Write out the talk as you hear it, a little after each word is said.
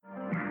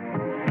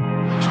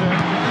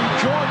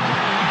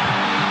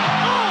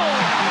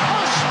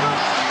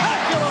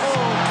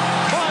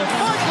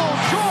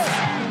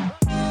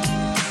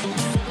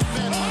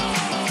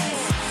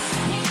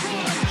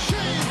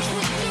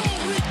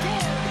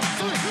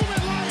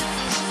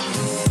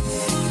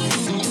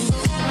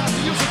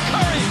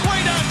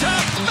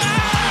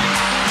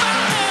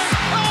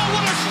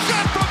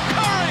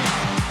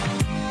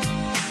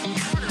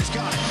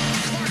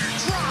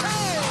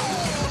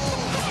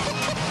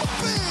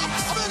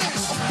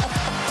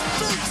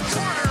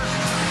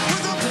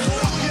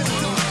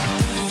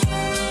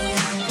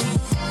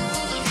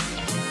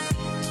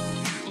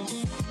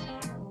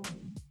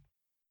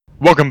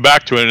Welcome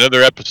back to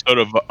another episode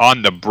of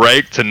On the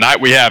Break. Tonight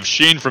we have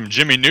Sheen from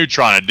Jimmy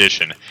Neutron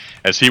edition,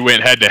 as he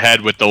went head to head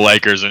with the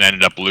Lakers and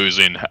ended up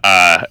losing.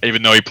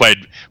 Even though he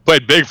played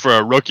big for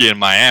a rookie in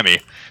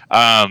Miami,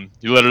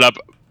 you lit it up.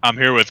 I'm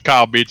here with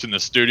Kyle Beats in the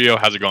studio.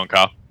 How's it going,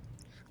 Kyle?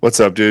 What's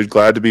up, dude?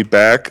 Glad to be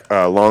back.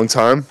 Long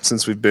time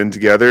since we've been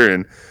together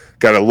and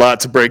got a lot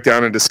to break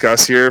down and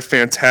discuss here.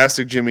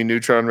 Fantastic Jimmy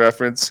Neutron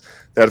reference.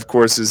 That, of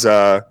course, is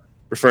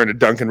referring to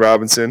Duncan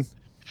Robinson,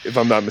 if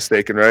I'm not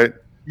mistaken, right?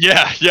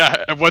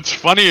 Yeah. And what's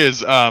funny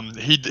is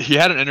he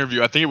had an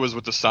interview. I think it was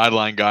with the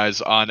sideline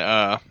guys on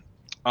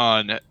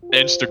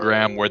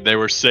Instagram where they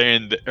were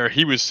saying that, or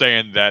he was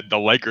saying that the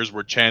Lakers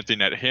were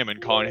chanting at him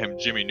and calling him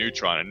Jimmy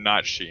Neutron and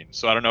not Sheen.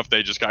 So I don't know if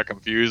they just got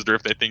confused or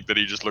if they think that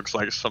he just looks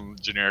like some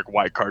generic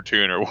white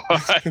cartoon or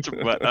what.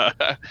 But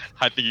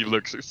I think he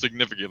looks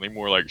significantly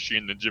more like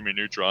Sheen than Jimmy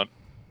Neutron.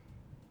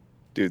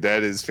 Dude,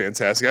 that is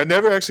fantastic. I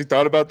never actually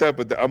thought about that,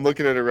 but I'm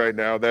looking at it right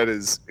now. That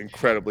is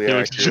incredibly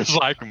accurate. He looks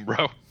just like him,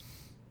 bro.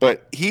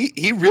 But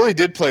he really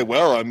did play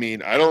well. I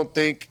mean, I don't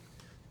think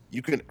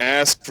you can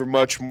ask for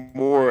much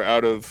more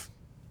out of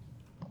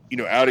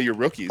your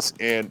rookies.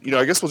 And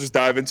I guess we'll just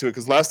dive into it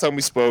because last time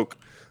we spoke,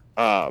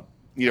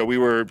 we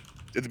were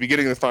at the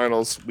beginning of the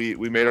finals. We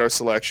made our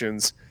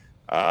selections.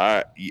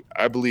 I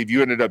believe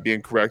you ended up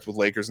being correct with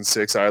Lakers in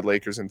 6. I had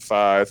Lakers in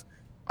 5.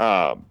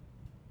 So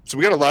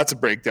we got a lot to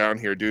break down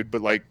here, dude.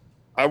 But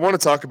I want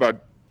to talk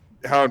about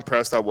how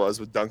impressed I was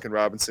with Duncan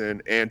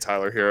Robinson and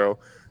Tyler Hero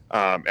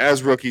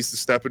as rookies to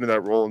step into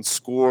that role and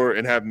score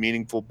and have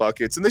meaningful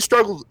buckets. And they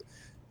struggled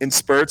in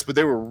spurts, but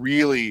they were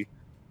really,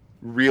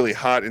 really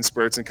hot in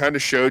spurts and kind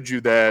of showed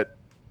you that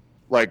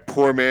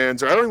poor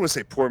man's, or I don't even want to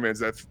say poor man's,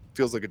 that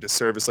feels like a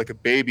disservice, like a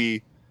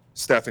baby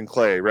Steph and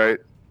Clay, right?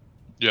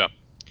 Yeah,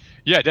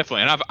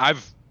 definitely. And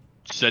I've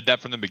said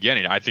that from the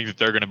beginning. I think that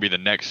they're going to be the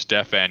next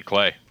Steph and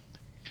Clay.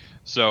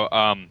 So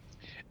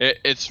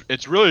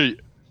it's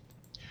really,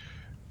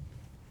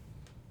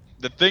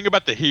 the thing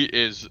about the Heat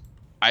is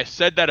I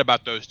said that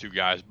about those two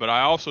guys, but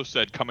I also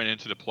said coming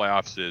into the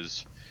playoffs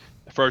is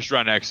the first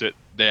round exit,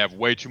 they have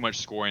way too much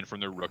scoring from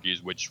their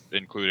rookies, which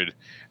included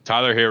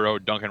Tyler Hero,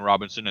 Duncan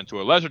Robinson, and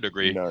to a lesser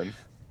degree,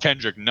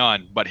 Kendrick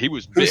Nunn. But he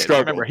was big.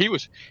 Remember, he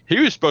was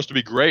supposed to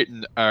be great,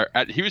 and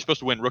he was supposed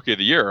to win Rookie of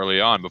the Year early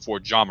on before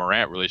John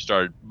Morant really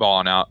started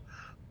balling out.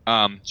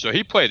 So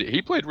he played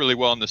really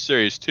well in the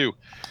series too.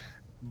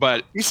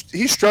 But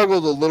he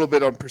struggled a little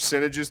bit on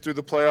percentages through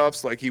the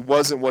playoffs. Like he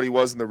wasn't what he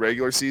was in the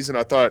regular season.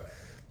 I thought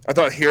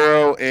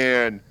Hero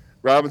and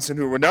Robinson,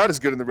 who were not as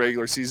good in the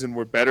regular season,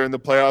 were better in the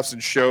playoffs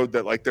and showed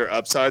that their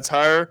upside's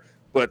higher.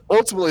 But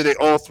ultimately, they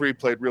all three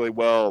played really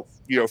well,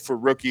 for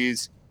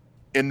rookies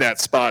in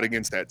that spot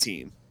against that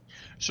team.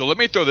 So let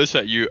me throw this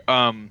at you.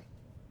 Tell me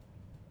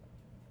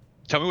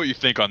what you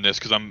think on this,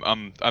 because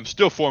I'm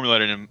still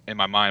formulating in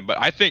my mind. But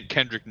I think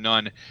Kendrick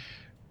Nunn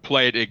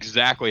played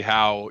exactly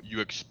how you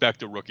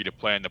expect a rookie to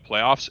play in the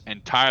playoffs,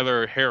 and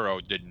Tyler Hero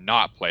did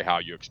not play how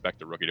you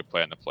expect a rookie to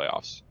play in the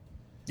playoffs.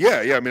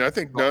 Yeah. I mean, I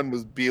think Nunn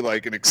would be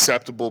an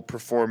acceptable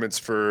performance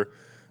for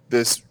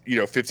this,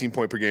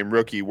 15-point per game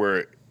rookie,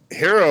 where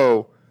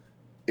Hero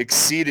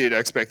exceeded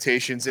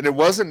expectations, and it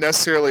wasn't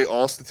necessarily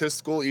all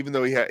statistical, even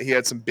though he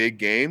had some big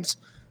games.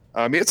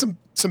 He had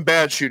some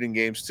bad shooting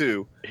games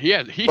too.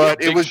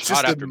 But it was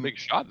just after big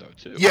shot though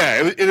too.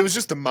 Yeah, it was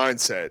just the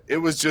mindset. It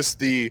was just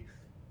the,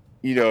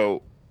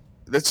 it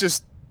was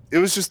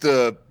just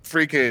the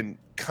freaking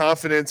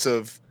confidence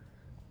of,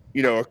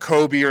 a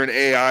Kobe or an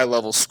AI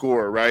level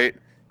scorer, right?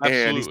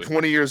 Absolutely. And he's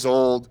 20 years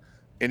old,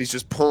 and he's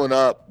just pulling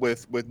up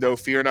with no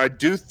fear. And I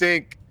do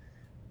think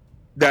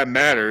that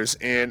matters.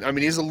 And I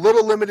mean, he's a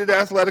little limited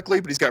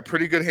athletically, but he's got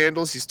pretty good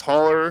handles. He's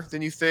taller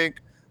than you think.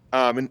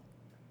 And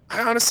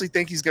I honestly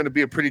think he's going to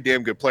be a pretty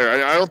damn good player.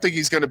 I don't think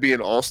he's going to be an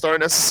all-star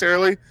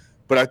necessarily,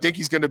 but I think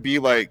he's going to be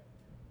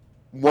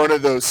one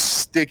of those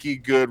sticky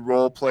good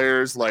role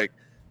players. Like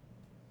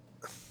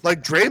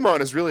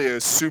Draymond is really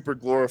a super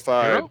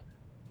glorified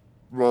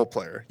role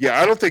player.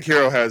 Yeah, I don't think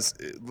Hero has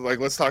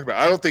let's talk about.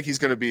 I don't think he's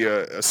going to be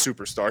a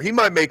superstar. He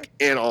might make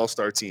an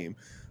all-star team,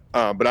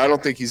 but I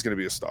don't think he's going to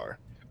be a star.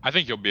 I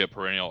think he'll be a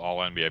perennial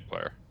All-NBA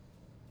player.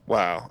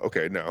 Wow.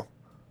 Okay. No,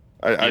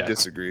 I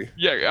disagree.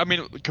 Yeah, I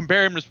mean,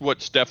 compare him to what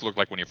Steph looked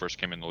like when he first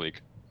came in the league.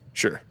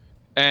 Sure.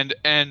 And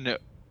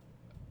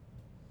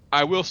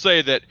I will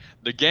say that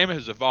the game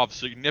has evolved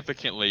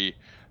significantly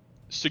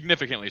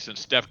since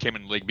Steph came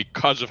in the league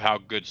because of how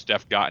good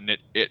Steph got, and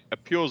it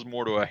appeals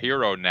more to a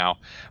Hero now.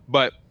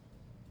 But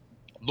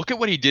look at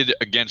what he did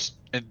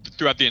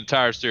throughout the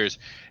entire series.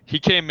 He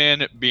came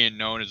in being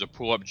known as a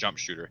pull-up jump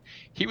shooter.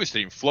 He was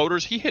hitting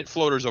floaters. He hit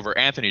floaters over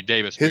Anthony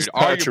Davis. His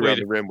touch around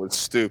the rim was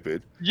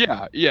stupid.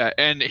 Yeah,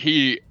 and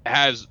he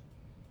has,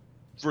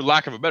 for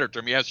lack of a better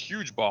term, he has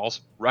huge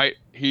balls. Right?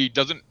 He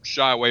doesn't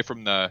shy away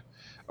from the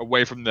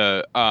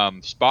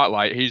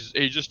spotlight.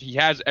 He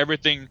has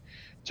everything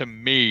to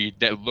me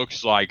that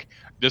looks like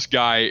This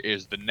guy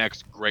is the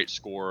next great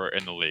scorer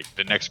in the league,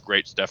 the next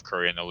great Steph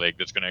Curry in the league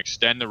that's going to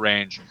extend the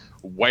range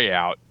way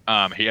out.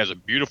 He has a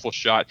beautiful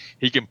shot.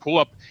 He can pull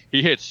up.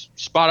 He hits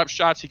spot up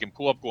shots. He can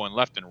pull up going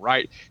left and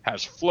right.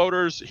 Has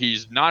floaters.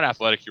 He's not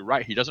athletic. You're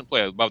right. He doesn't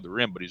play above the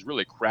rim, but he's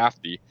really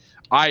crafty.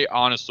 I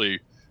honestly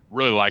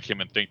really like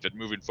him and think that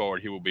moving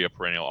forward, he will be a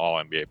perennial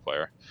All-NBA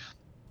player.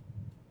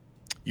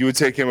 You would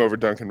take him over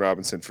Duncan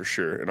Robinson for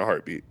sure in a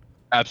heartbeat.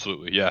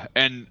 Absolutely, yeah,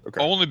 and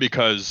only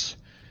because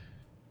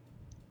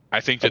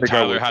I think that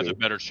Tyler has a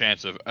better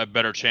chance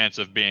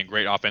of being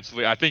great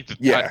offensively. I think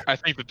that I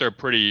think that they're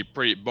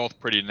both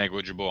pretty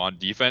negligible on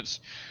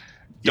defense.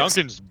 Yes.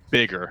 Duncan's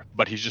bigger,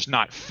 but he's just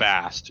not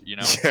fast, you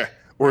know. Yeah,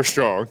 or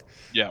strong.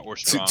 Yeah, or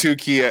strong. Two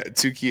key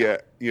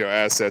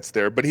assets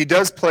there, but he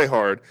does play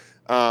hard.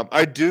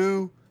 I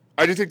do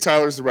think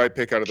Tyler's the right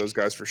pick out of those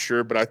guys for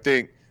sure, but I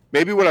think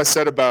maybe what I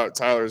said about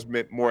Tyler is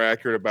more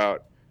accurate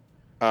about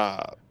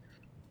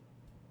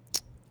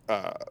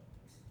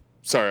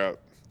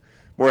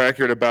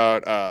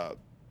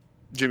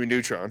Jimmy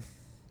Neutron.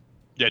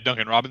 Yeah,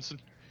 Duncan Robinson.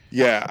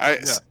 Yeah,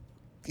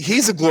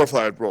 he's a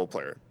glorified role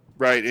player,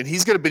 right? And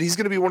he's gonna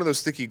be one of those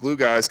sticky glue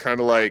guys, kind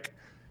of like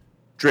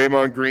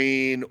Draymond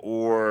Green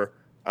or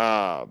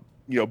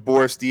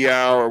Boris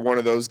Diaw or one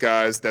of those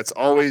guys that's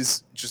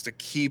always just a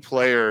key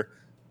player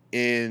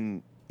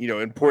in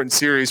important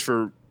series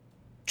for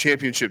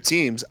championship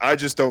teams. I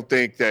just don't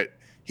think that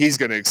he's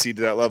going to exceed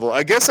to that level.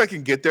 I guess I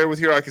can get there with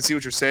here. I can see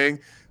what you're saying.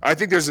 I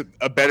think there's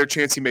a better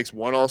chance he makes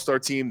one All-Star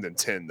team than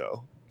 10,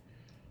 though.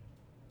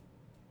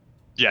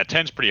 Yeah,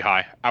 10's pretty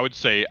high. I would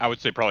say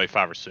probably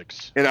 5 or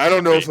 6. And I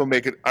don't know if he'll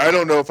make it. I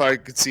don't know if I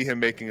could see him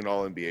making an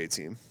All-NBA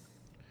team.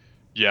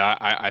 Yeah,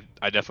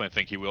 I definitely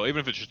think he will,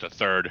 even if it's just a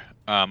third.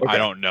 Okay. I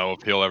don't know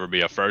if he'll ever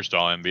be a first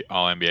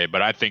All-NBA,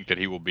 but I think that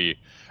he will be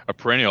a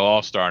perennial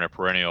All-Star and a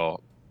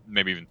perennial,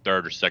 maybe even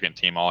third or second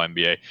team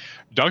All-NBA.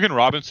 Duncan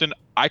Robinson,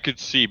 I could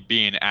see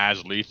being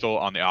as lethal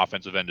on the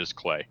offensive end as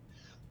Klay.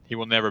 He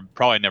will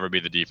probably never be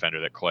the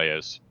defender that Klay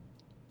is.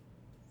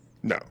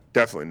 No,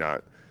 definitely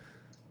not.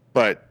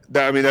 But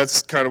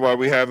that's kind of why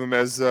we have him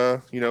as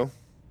Steph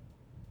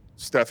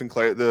and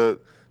Klay, the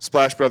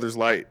Splash Brothers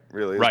light,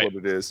 really is what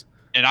it is.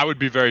 And I would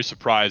be very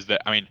surprised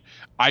that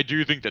I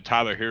do think that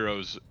Tyler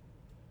Herro's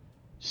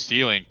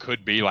ceiling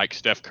could be like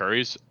Steph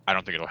Curry's. I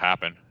don't think it'll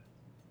happen,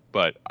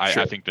 but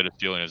I think that his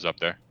ceiling is up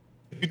there.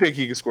 You think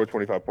he could score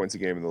 25 points a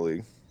game in the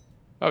league?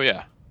 Oh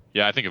yeah,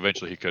 I think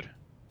eventually he could.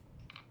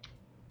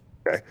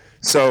 Okay,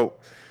 so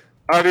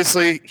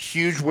obviously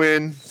huge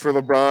win for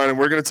LeBron, and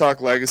we're going to talk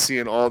legacy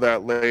and all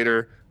that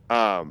later.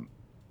 I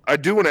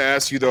do want to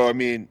ask you though.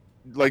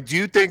 Do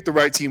you think the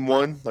right team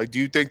won? Do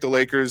you think the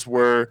Lakers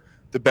were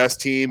the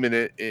best team in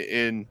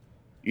a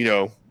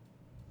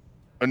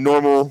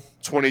normal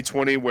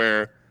 2020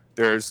 where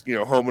there's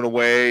home and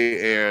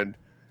away and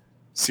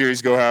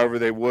series go however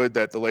they would,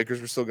 that the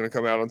Lakers were still going to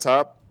come out on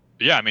top?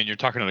 Yeah, you're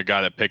talking to the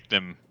guy that picked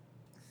them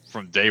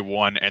from day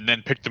one and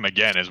then picked them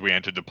again as we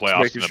entered the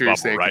playoffs in the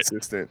bubble, right?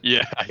 Consistent.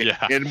 Yeah.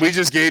 And we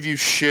just gave you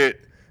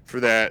shit for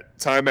that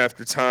time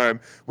after time,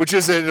 which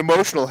is an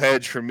emotional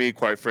hedge for me,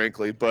 quite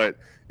frankly, but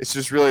it's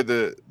just really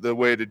the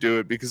way to do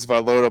it, because if I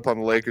load up on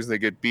the Lakers and they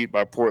get beat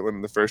by Portland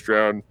in the first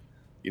round,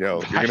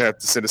 you're going to have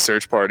to send a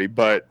search party.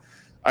 But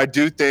I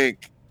do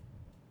think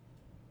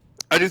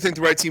the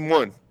right team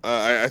won.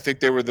 I think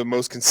they were the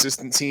most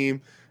consistent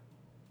team,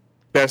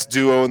 best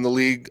duo in the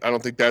league. I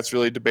don't think that's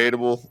really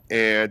debatable.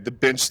 And the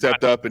bench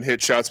stepped up and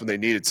hit shots when they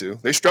needed to.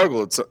 They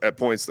struggled at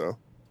points, though.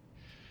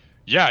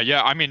 Yeah.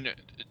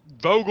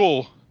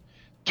 Vogel,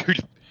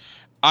 dude.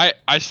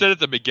 I said at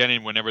the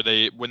beginning, whenever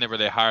they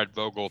hired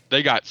Vogel,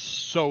 they got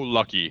so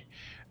lucky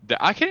that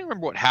I can't even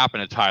remember what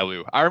happened to Ty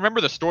Lue. I remember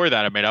the story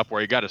that I made up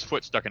where he got his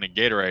foot stuck in a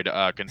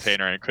Gatorade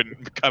container and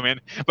couldn't come in,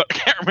 but I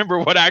can't remember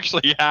what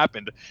actually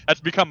happened. That's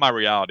become my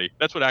reality.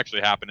 That's what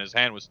actually happened. His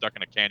hand was stuck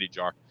in a candy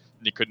jar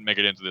and he couldn't make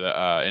it into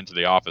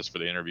the office for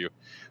the interview.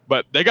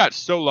 But they got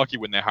so lucky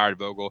when they hired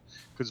Vogel,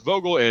 because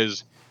Vogel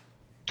is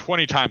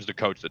 20 times the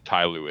coach that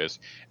Ty Lue is.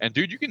 And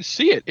dude, you can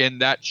see it in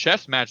that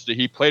chess match that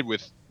he played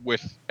with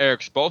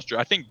Eric Spoelstra.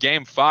 I think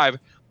game 5,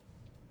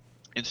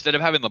 instead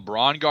of having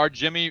LeBron guard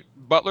Jimmy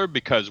Butler,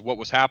 because what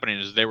was happening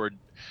is they were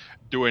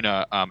doing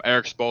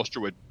Eric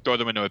Spoelstra would throw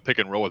them into a pick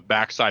and roll with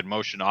backside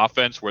motion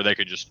offense where they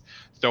could just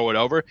throw it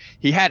over.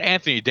 He had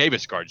Anthony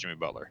Davis guard Jimmy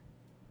Butler.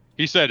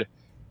 He said,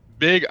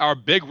 our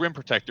big rim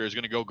protector is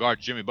going to go guard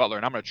Jimmy Butler,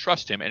 and I'm going to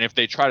trust him. And if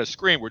they try to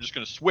screen, we're just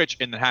going to switch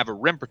and then have a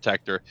rim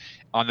protector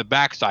on the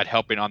backside,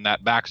 helping on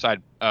that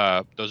backside,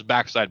 those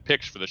backside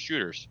picks for the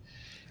shooters.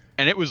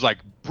 And it was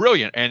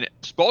brilliant. And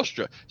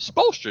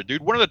Spoelstra,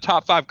 dude, one of the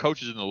top 5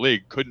 coaches in the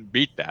league, couldn't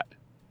beat that.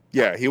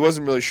 Yeah, he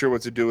wasn't really sure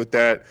what to do with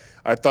that.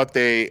 I thought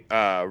they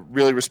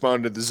really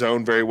responded to the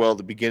zone very well at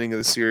the beginning of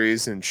the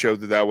series and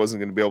showed that wasn't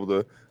going to be able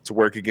to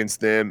work against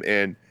them.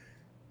 And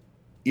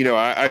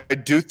I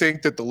do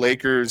think that the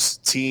Lakers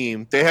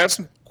team, they have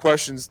some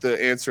questions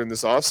to answer in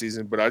this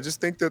offseason, but I just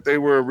think that they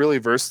were a really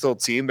versatile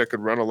team that could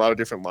run a lot of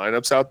different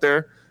lineups out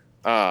there.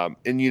 And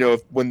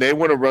when they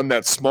want to run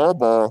that small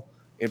ball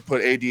and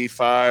put AD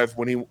 5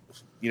 when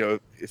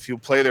if you'll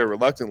play there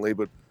reluctantly,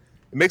 but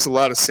it makes a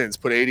lot of sense.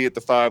 Put AD at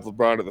the 5,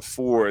 LeBron at the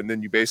 4, and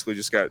then you basically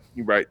just got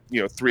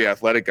three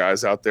athletic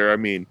guys out there. I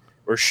mean,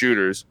 or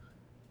shooters.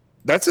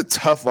 That's a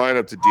tough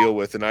lineup to deal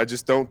with, and I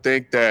just don't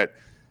think that,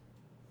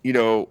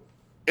 and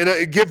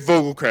I give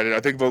Vogel credit. I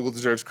think Vogel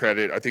deserves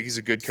credit. I think he's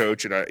a good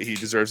coach, and he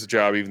deserves the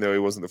job, even though he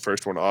wasn't the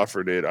first one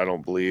offered it, I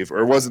don't believe,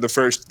 or wasn't the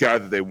first guy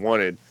that they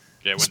wanted.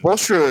 Yeah,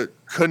 Spoelstra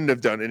couldn't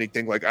have done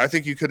anything. Like, I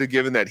think you could have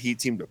given that Heat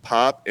team to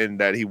Pop, and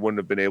that he wouldn't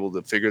have been able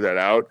to figure that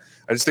out.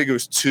 I just think it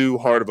was too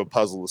hard of a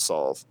puzzle to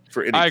solve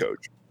for any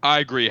coach. I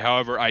agree.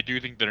 However, I do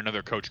think that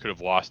another coach could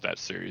have lost that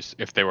series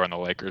if they were on the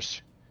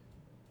Lakers.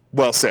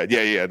 Well said.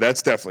 Yeah,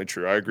 that's definitely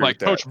true. I agree with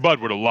that. Coach Bud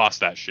would have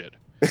lost that shit.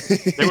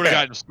 They would have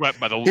gotten swept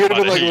by the He would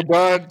have been like Heat.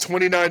 LeBron,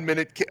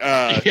 29-minute.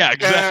 Yeah,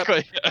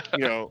 exactly.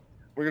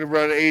 We're gonna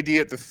run AD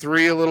at the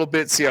 3 a little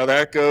bit, see how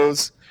that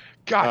goes.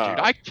 God, dude,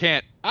 I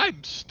can't.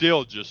 I'm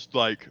still just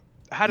like,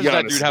 how does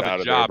that dude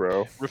have a job?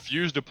 Bro.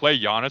 Refuse to play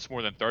Giannis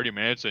more than 30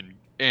 minutes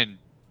in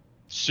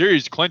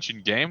series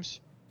clinching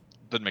games?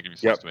 Doesn't make any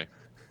sense to me.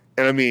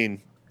 And I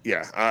mean,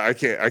 yeah, I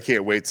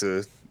can't wait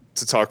to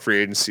talk free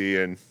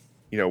agency and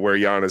where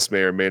Giannis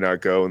may or may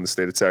not go in the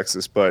state of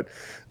Texas. But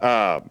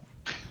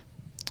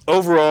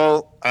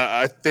overall,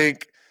 I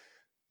think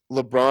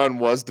LeBron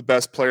was the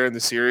best player in the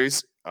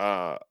series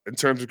in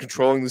terms of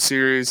controlling the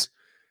series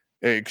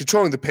and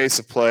controlling the pace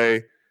of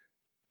play.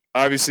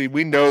 Obviously,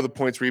 we know the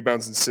points,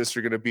 rebounds, and assists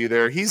are going to be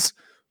there. He's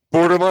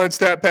borderline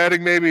stat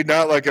padding, maybe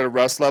not like at a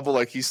Russ level.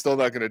 Like, he's still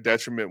not going to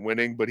detriment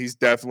winning, but he's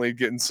definitely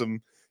getting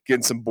some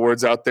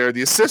boards out there.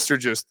 The assists are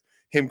just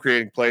him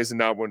creating plays and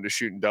not wanting to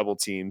shoot in double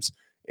teams,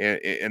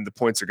 and the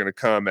points are going to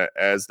come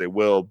as they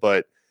will.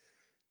 But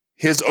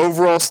his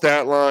overall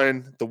stat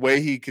line, the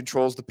way he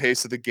controls the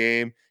pace of the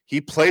game, he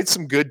played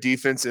some good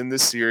defense in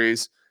this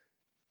series.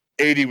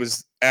 AD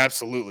was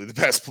absolutely the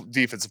best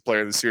defensive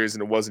player in the series,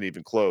 and it wasn't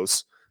even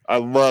close. I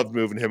loved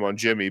moving him on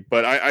Jimmy,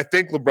 but I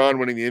think LeBron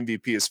winning the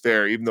MVP is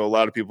fair, even though a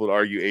lot of people would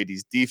argue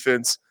AD's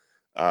defense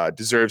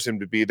deserves him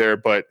to be there.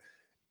 But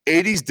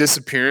AD's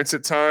disappearance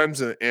at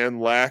times and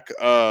lack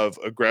of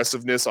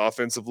aggressiveness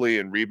offensively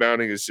and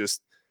rebounding is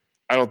just,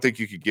 I don't think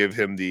you could give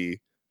him the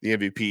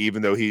MVP,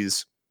 even though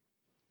he's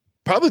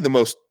probably the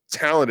most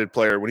talented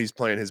player when he's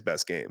playing his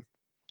best game.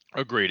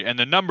 Agreed. And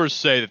the numbers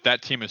say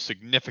that team is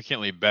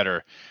significantly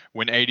better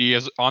when AD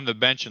is on the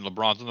bench and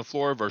LeBron's on the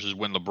floor versus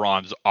when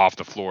LeBron's off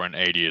the floor and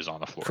AD is on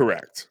the floor.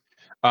 Correct.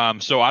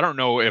 So I don't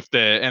know if the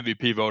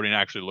MVP voting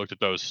actually looked at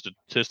those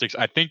statistics.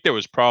 I think there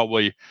was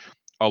probably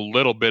a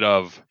little bit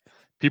of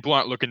people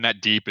aren't looking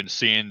that deep and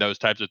seeing those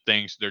types of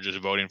things. They're just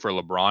voting for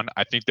LeBron.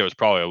 I think there was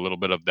probably a little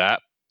bit of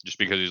that just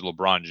because he's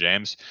LeBron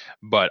James.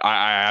 But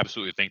I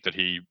absolutely think that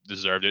he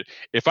deserved it.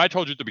 If I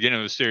told you at the beginning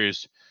of the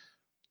series,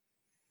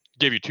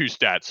 give you two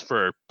stats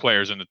for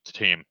players in the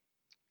team: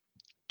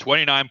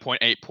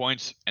 29.8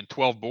 points and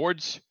 12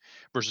 boards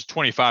versus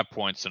 25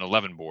 points and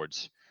 11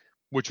 boards.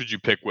 Which would you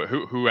pick?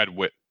 Who had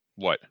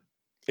what?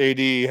 AD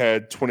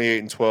had 28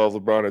 and 12.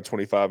 LeBron had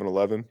 25 and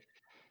 11.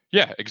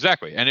 Yeah,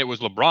 exactly. And it was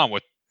LeBron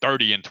with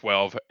 30 and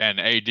 12, and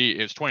AD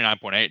is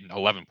 29.8 and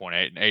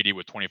 11.8, and AD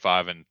with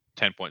 25 and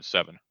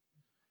 10.7.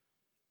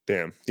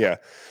 Damn. Yeah.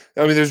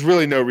 I mean, there's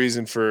really no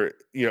reason for,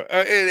 and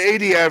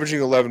AD averaging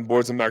 11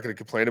 boards. I'm not going to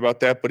complain about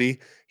that, but he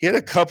had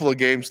a couple of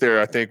games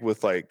there, I think,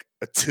 with like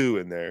a 2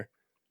 in there.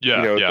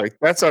 Yeah. Like,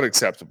 that's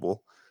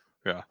unacceptable.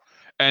 Yeah.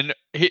 And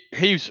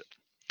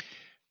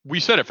we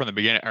said it from the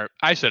beginning, or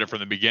I said it from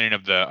the beginning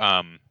of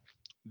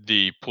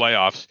the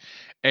playoffs.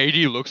 AD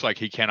looks like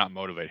he cannot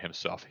motivate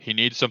himself. He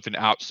needs something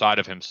outside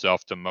of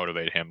himself to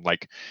motivate him.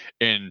 Like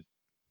in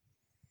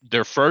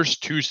their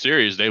first two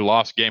series, they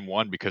lost game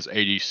one because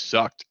AD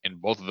sucked in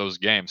both of those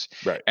games.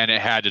 Right. And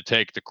it had to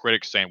take the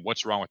critics saying,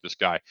 what's wrong with this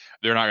guy?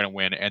 They're not going to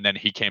win. And then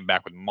he came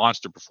back with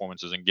monster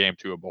performances in game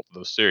two of both of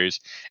those series.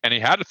 And he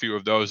had a few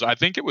of those. I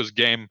think it was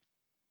game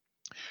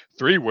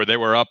 3 where they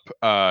were up,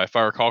 if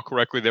I recall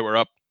correctly, they were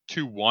up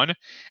 2-1.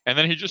 And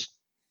then he just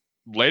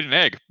laid an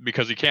egg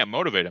because he can't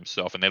motivate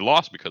himself. And they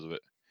lost because of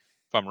it,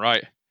 if I'm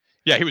right.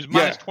 Yeah, he was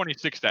minus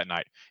 26 that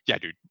night. Yeah,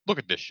 dude, look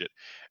at this shit.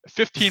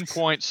 15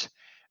 points.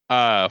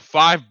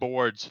 5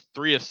 boards,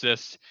 3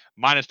 assists,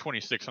 minus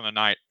 26 on the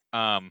night.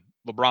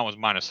 LeBron was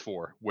minus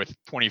 4 with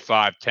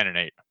 25, 10, and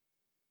 8.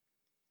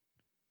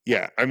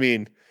 Yeah, I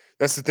mean,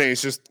 that's the thing.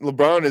 It's just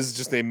LeBron is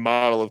just a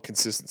model of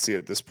consistency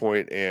at this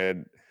point,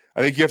 and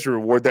I think you have to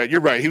reward that.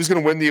 You're right. He was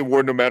going to win the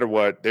award no matter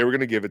what. They were going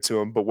to give it to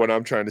him. But what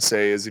I'm trying to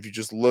say is if you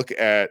just look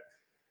at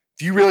 –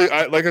 if you really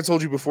 – like I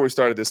told you before we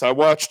started this, I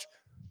watched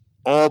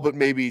all but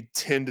maybe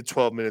 10 to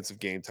 12 minutes of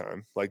game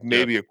time, like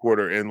maybe a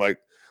quarter, and like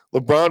 –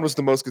 LeBron was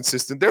the most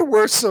consistent. There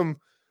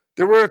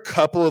were a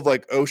couple of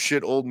like, oh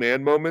shit, old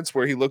man moments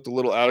where he looked a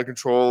little out of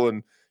control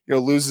and,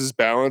 loses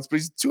balance, but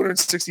he's a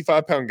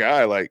 265-pound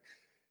guy. Like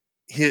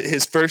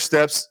his first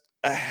step's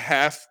a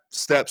half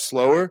step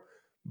slower,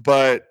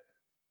 but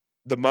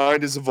the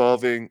mind is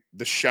evolving.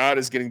 The shot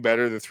is getting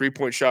better. The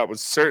 3-point shot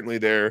was certainly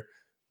there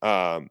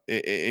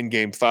in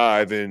game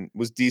 5 and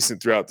was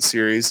decent throughout the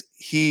series.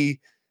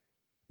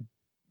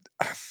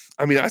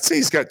 I mean, I'd say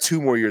he's got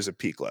 2 more years of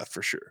peak left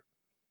for sure.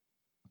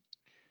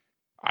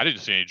 I didn't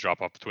see any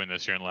drop off between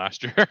this year and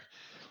last year.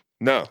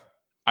 No,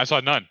 I saw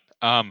none.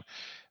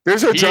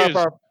 there's a He drop is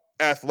off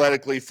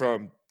athletically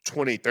from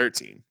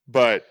 2013,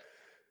 but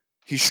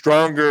he's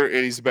stronger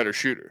and he's a better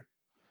shooter.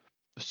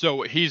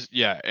 so he's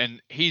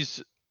and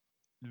he's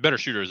better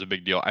shooter is a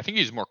big deal. I think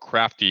he's more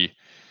crafty,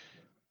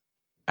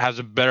 has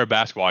a better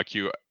basketball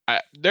IQ.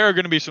 There are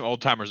going to be some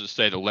old timers that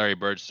say that Larry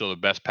Bird's still the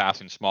best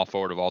passing small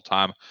forward of all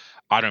time.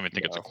 I don't even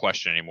think it's a No.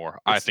 question anymore.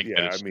 I think that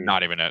Yeah, it's I mean,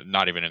 not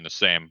even in the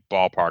same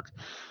ballpark.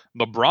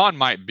 LeBron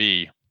might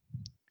be.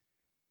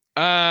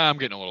 I'm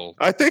getting a little.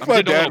 I think I'm my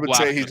getting a little dad would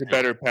say blasphemous he's a here.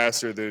 better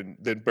passer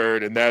than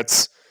Bird, and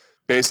that's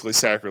basically That's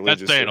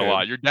sacrilegious saying for a him.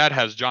 lot. Your dad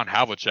has John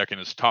Havlicek in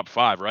his top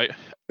 5, right?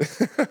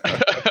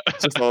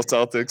 Just all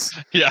Celtics.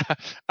 Yeah.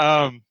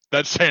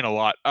 That's saying a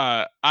lot.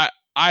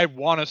 I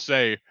want to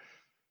say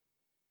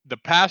the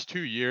past 2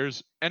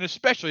 years, and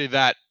especially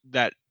that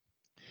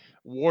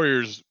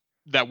Warriors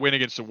that win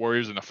against the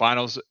Warriors in the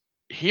finals,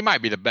 he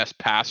might be the best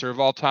passer of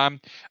all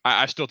time.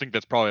 I still think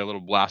that's probably a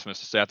little blasphemous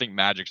to say. I think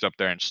Magic's up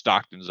there and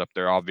Stockton's up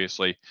there,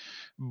 obviously.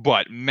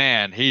 But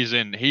man, he's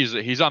on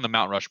the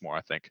Mount Rushmore,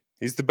 I think.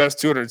 He's the best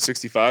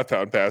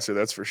 265-pound passer,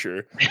 that's for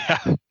sure.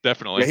 Yeah,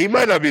 definitely. Yeah, he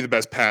might not be the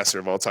best passer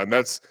of all time.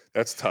 That's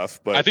tough,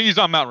 but I think he's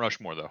on Mount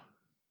Rushmore though.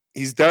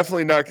 he's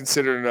definitely not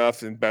considered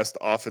enough in best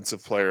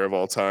offensive player of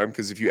all time.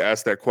 Because if you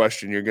ask that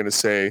question, you're going to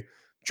say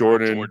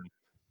Jordan,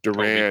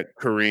 Durant,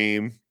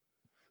 Kareem.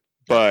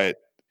 But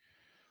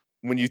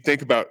when you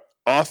think about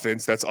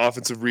offense, that's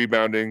offensive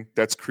rebounding,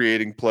 that's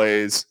creating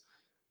plays,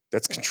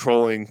 that's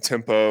controlling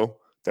tempo,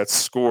 that's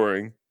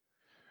scoring.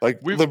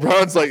 Like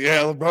LeBron's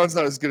LeBron's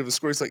not as good of a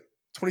scorer. He's like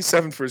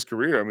 27 for his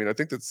career. I mean, I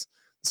think that's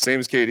the same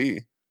as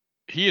KD.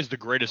 He is the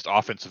greatest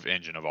offensive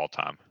engine of all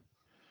time.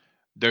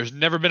 There's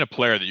never been a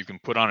player that you can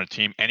put on a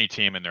team, any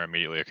team, and they're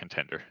immediately a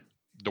contender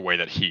the way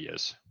that he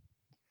is.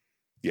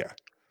 Yeah.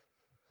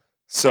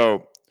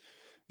 So,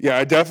 yeah,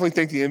 I definitely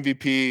think the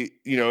MVP,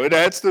 it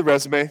adds to the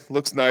resume.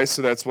 Looks nice.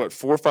 So that's what,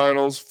 4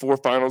 finals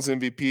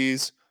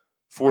MVPs,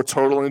 4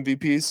 total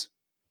MVPs.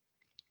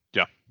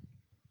 Yeah.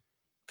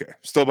 Okay.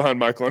 Still behind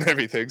Michael on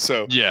everything.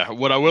 So, yeah,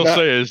 what I will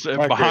say is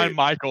behind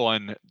Michael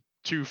and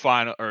 2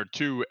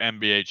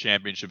 NBA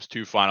championships,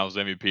 2 finals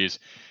MVPs,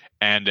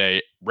 and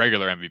a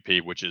regular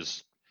MVP, which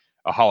is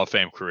a Hall of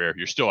Fame career.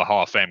 You're still a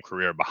Hall of Fame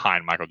career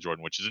behind Michael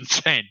Jordan, which is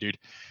insane, dude.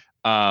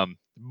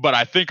 But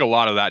I think a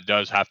lot of that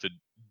does have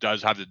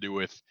to do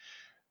with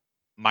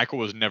Michael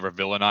was never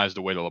villainized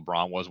the way that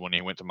LeBron was when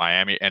he went to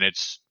Miami, and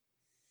it's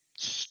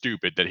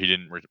stupid that he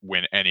didn't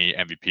win any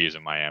MVPs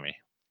in Miami.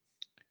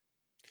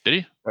 Did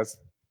he?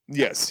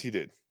 Yes, he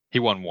did. He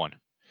won 1.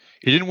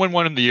 He didn't win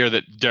one in the year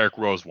that Derrick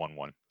Rose won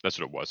 1. That's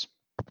what it was.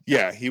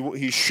 Yeah,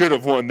 he should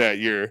have won that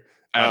year.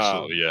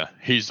 Absolutely, yeah.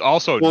 He's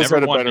also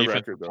never won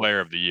Defensive Player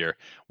of the Year,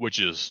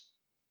 which is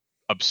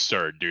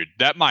absurd, dude.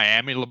 That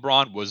Miami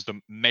LeBron was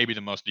maybe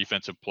the most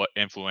defensive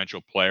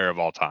influential player of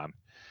all time.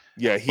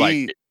 Yeah,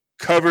 he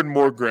covered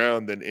more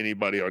ground than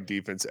anybody on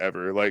defense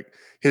ever. Like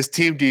his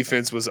team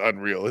defense was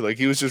unreal. Like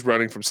he was just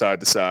running from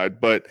side to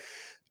side. But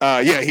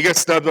yeah, he got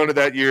snubbed on it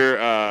that year.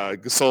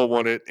 Gasol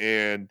won it,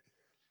 and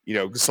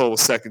Gasol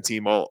was second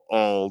team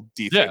all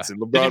defense,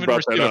 and LeBron didn't even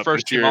brought that receive up a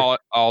first team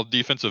all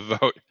defensive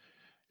vote.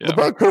 Yeah.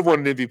 LeBron could have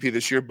won an MVP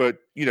this year, but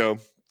could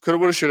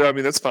have, would have, should have. I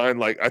mean, that's fine.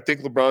 Like I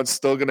think LeBron's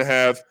still going to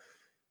have,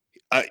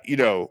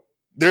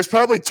 there's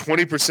probably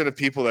 20% of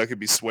people that could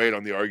be swayed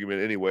on the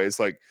argument,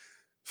 anyways. Like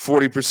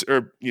 40%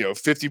 or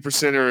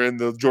 50% are in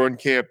the Jordan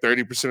camp,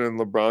 30% in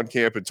the LeBron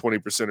camp, and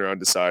 20% are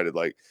undecided.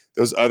 Like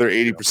those other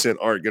 80%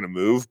 aren't going to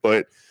move.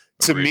 But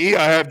to me,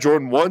 I have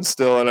Jordan 1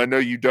 still, and I know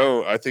you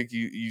don't. I think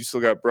you still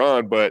got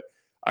Bron, but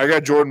I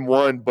got Jordan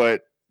 1.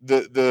 But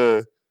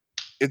the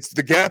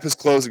gap is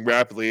closing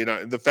rapidly,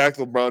 and the fact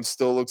that LeBron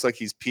still looks like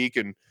he's peak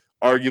and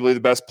arguably the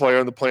best player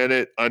on the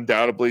planet,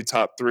 undoubtedly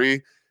top 3,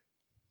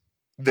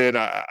 then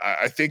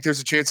I think there's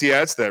a chance he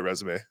adds to that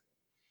resume.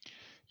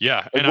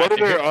 Yeah, and what are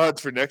their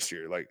odds for next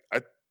year? Like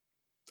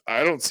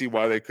I don't see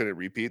why they couldn't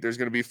repeat. There's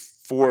going to be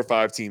 4 or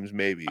 5 teams,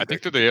 maybe. I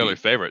think they're the early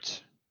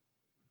favorites.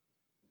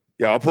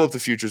 Yeah, I'll pull up the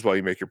futures while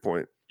you make your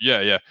point.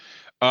 Yeah.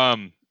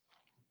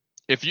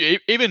 If you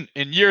even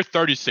in year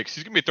 36,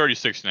 he's going to be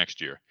 36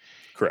 next year.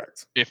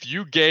 Correct. If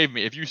you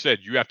said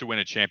you have to win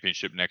a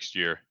championship next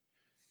year,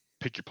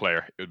 pick your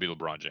player, it would be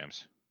LeBron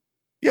James.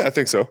 Yeah, I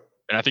think so.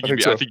 And I think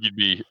you'd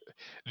be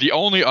the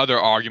only other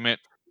argument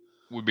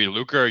would be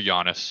Luka or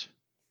Giannis.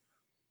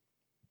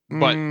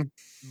 But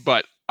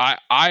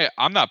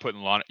I'm not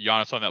putting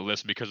Giannis on that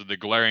list because of the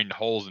glaring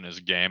holes in his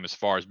game as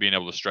far as being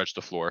able to stretch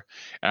the floor.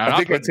 And I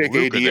think I take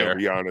Luka AD over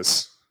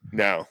Giannis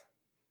now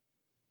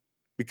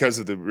because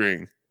of the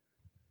ring.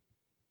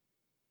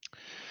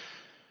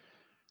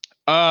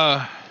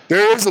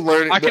 There is a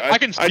learning. I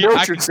can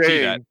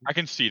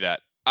see that.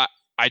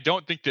 I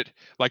don't think that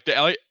like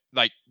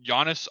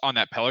Giannis on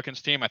that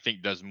Pelicans team, I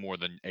think does more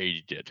than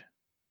AD did.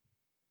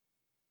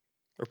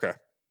 Okay.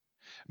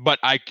 But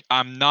I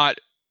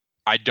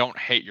don't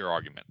hate your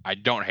argument. I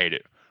don't hate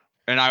it.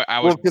 And I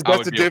Well, would because I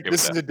would be okay with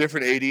this that. is a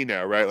different AD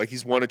now, right? Like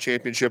he's won a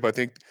championship. I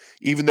think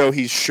even though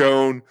he's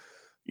shown,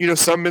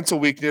 some mental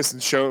weakness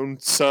and shown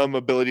some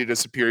ability to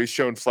disappear, he's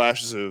shown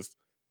flashes of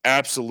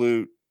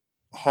absolute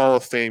Hall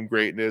of Fame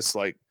greatness,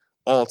 like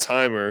all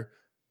timer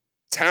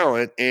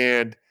talent.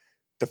 And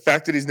the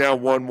fact that he's now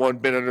won one,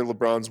 been under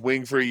LeBron's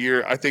wing for a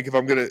year, I think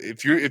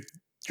if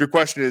your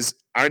question is,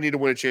 I need to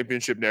win a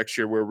championship next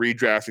year, we're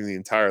redrafting the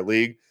entire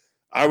league.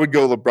 I would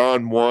go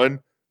LeBron 1.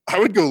 I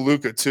would go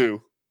Luka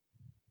 2.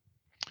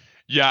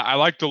 Yeah,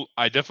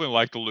 I definitely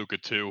like the Luka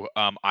too.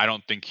 I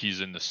don't think he's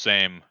in the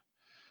same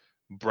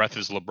breath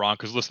as LeBron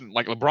because listen,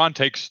 like LeBron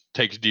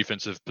takes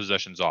defensive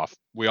possessions off.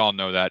 We all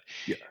know that.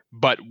 Yeah.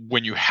 But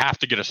when you have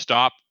to get a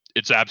stop,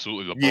 it's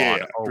absolutely LeBron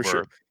Yeah, for sure.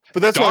 over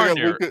But that's why I darn got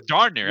near Luka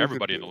darn near Luka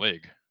everybody in the 2.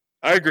 league.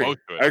 I agree. Close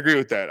to I it. agree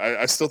with that.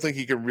 I still think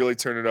he can really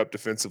turn it up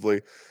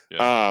defensively.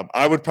 Yeah.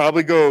 I would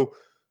probably go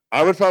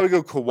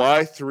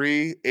Kawhi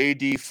 3,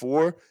 AD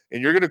 4,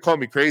 and you're gonna call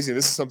me crazy. And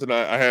this is something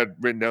I had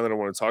written down that I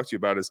want to talk to you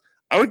about is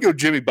I would go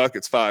Jimmy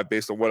Buckets 5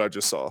 based on what I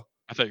just saw.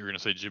 I thought you were gonna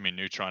say Jimmy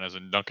Neutron as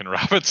in Duncan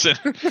Robinson.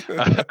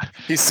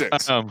 He's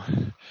 6.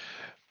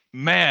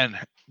 Man,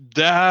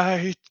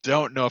 I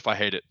don't know if I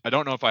hate it. I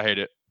don't know if I hate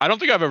it. I don't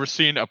think I've ever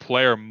seen a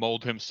player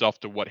mold himself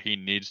to what he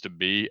needs to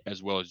be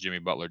as well as Jimmy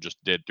Butler just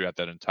did throughout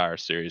that entire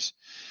series.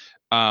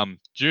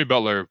 Jimmy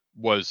Butler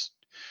was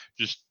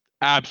just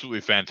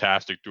absolutely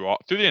fantastic through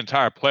the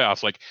entire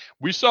playoffs. Like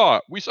we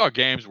saw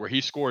games where he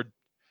scored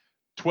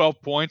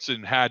 12 points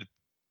and had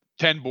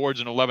 10 boards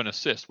and 11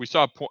 assists. We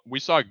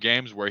saw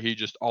games where he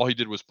just all he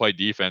did was play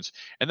defense,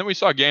 and then we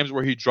saw games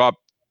where he dropped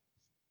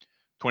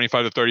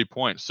 25 to 30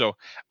 points. So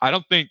I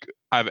don't think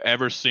I've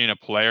ever seen a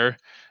player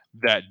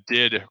that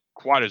did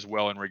quite as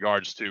well in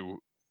regards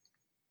to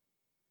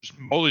just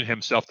molding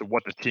himself to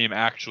what the team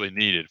actually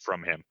needed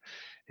from him.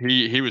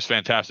 He was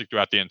fantastic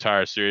throughout the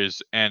entire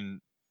series,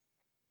 and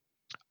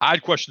I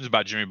had questions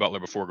about Jimmy Butler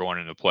before going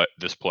into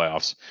this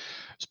playoffs,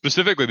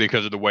 specifically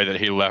because of the way that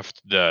he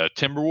left the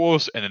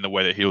Timberwolves and then the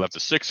way that he left the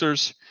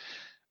Sixers.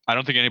 I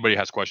don't think anybody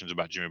has questions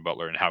about Jimmy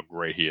Butler and how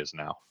great he is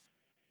now.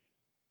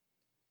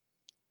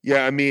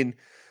 Yeah, I mean,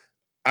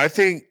 I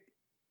think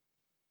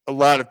a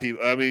lot of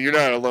people. I mean, you're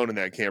not alone in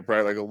that camp,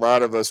 right? Like a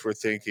lot of us were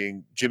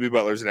thinking Jimmy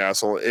Butler's an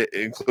asshole,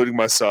 including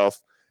myself.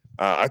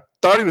 I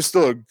thought he was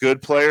still a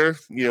good player,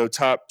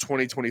 top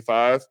 20,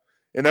 25,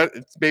 and that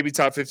maybe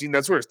top 15.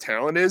 That's where his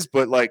talent is.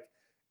 But like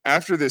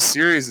after this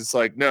series, it's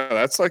like no,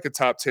 that's like a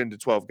top 10 to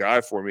 12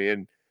 guy for me,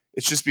 and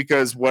it's just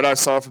because what I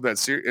saw from that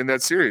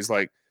series,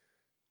 like.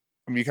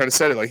 I mean, you kind of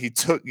said it. Like he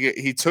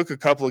took a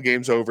couple of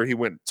games over. He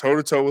went toe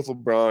to toe with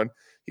LeBron.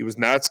 He was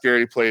not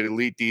scared. He played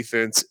elite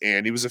defense,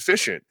 and he was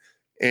efficient.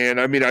 And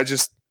I mean, I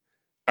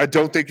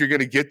don't think you're going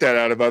to get that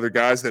out of other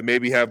guys that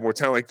maybe have more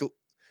talent. Like,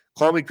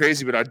 call me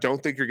crazy, but I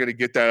don't think you're going to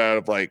get that out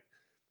of like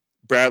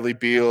Bradley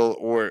Beal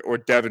or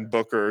Devin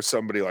Booker or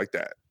somebody like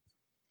that.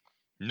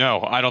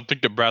 No, I don't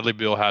think that Bradley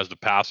Beal has the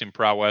passing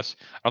prowess.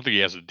 I don't think he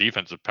has the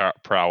defensive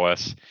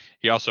prowess.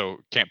 He also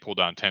can't pull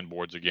down 10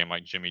 boards a game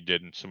like Jimmy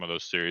did in some of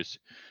those series.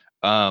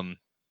 Um,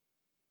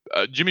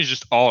 Jimmy's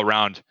just all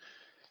around.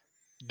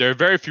 There are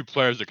very few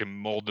players that can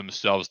mold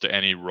themselves to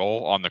any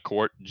role on the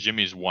court.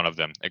 Jimmy's one of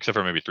them, except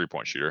for maybe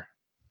 3-point shooter.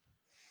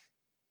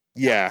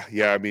 Yeah.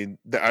 I mean,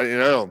 I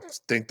don't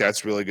think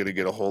that's really going to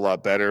get a whole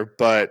lot better,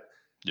 but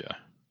yeah.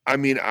 I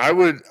mean, I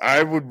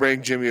would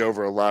rank Jimmy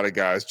over a lot of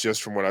guys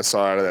just from what I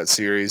saw out of that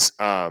series.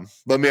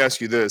 Let me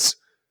ask you this: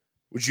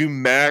 would you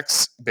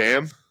max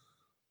Bam?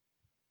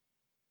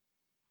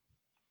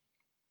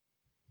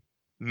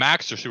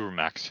 Max or super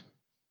max?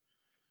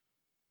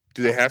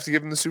 Do they have to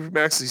give him the super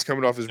max? He's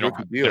coming off his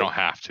rookie deal. They don't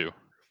have to.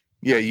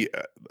 Yeah,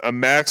 a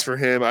max for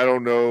him. I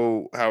don't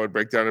know how it would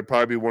break down. It'd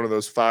probably be one of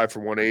those 5 for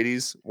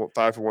 180s,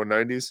 5 for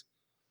 190s.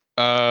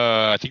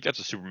 I think that's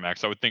a super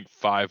max. I would think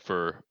 5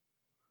 for.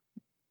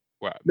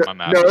 Well, my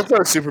math. No, that's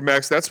not a super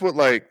max. That's what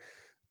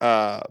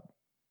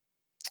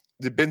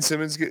did Ben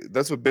Simmons get?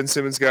 That's what Ben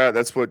Simmons got.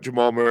 That's what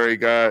Jamal Murray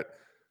got.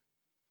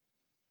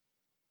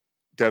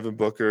 Devin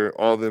Booker,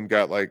 all of them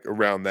got like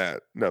around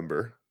that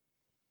number.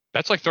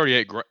 That's like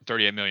 38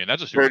 million.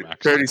 That's a super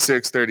max.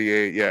 36,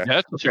 38, yeah. Yeah,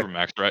 that's a super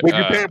max, right? Would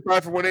you pay him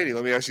 5 for 180?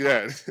 Let me ask you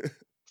that.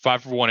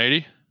 5 for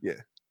 180? Yeah.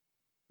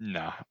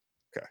 No.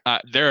 Okay.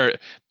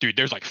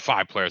 There's like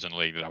 5 players in the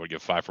league that I would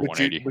give 5 for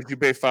 180. Would you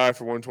pay 5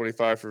 for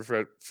 125 for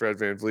Fred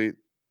VanVleet?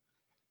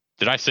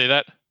 Did I say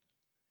that?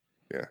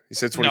 Yeah, you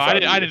said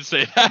 25. No, I didn't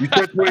say that. You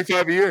said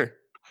 25 a year.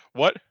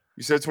 What?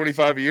 You said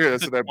 25 a year.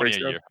 That's what that breaks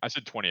down. I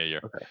said 20 a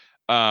year. Okay.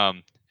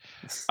 I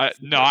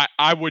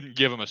wouldn't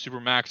give him a super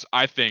max.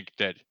 I think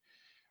that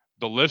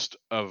the list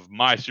of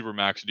my super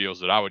max deals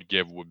that I would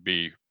give would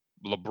be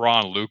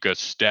LeBron, Luka,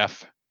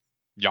 Steph,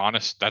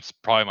 Giannis. That's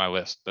probably my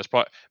list. That's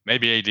probably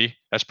maybe AD.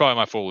 That's probably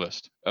my full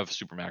list of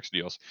super max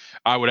deals.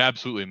 I would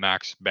absolutely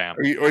max Bam.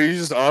 Are you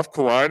just off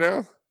Kawhi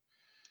now?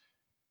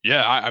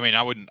 Yeah, I mean,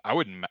 I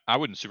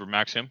wouldn't super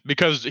max him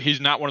because he's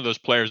not one of those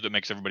players that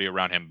makes everybody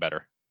around him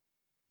better.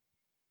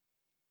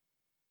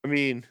 I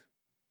mean,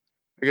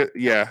 I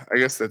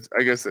guess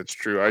that's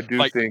true. I do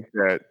think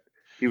that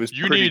He was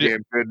You pretty need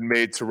damn good and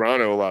made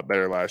Toronto a lot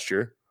better last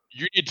year.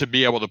 you need to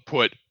be able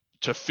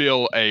to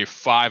fill a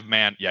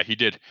 5-man. Yeah, he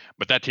did,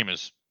 but that team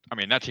is. I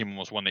mean, that team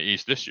almost won the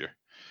East this year.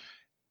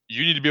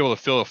 You need to be able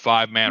to fill a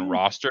 5-man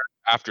roster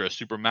after a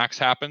supermax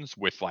happens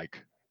with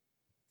like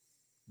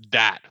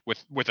that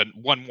with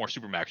one more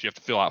supermax. You have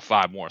to fill out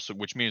 5 more, so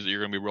which means that you're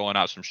going to be rolling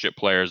out some shit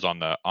players on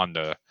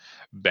the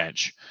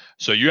bench.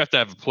 So you have to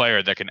have a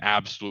player that can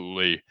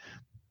absolutely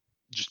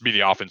just be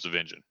the offensive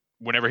engine.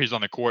 Whenever he's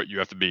on the court, you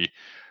have to be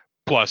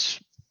plus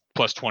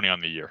 20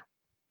 on the year.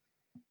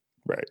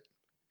 Right.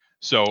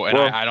 So, and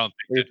I don't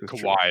think that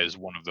Kawhi is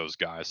one of those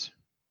guys.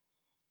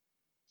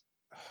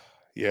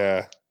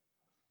 Yeah.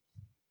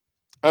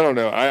 I don't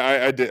know.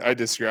 I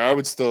disagree. I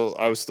was still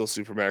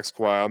supermax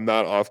Kawhi. I'm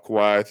not off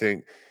Kawhi. I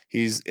think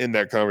he's in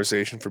that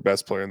conversation for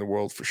best player in the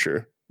world for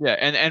sure. Yeah,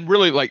 and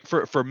really like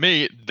for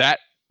me, that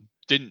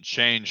didn't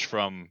change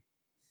from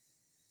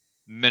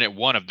minute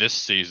 1 of this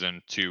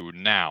season to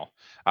now.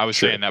 I was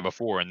saying that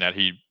before, and that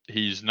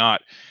he's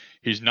not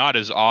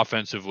as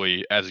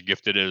offensively as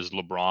gifted as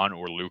LeBron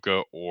or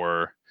Luka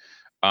or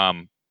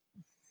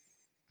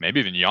maybe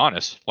even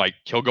Giannis. Like,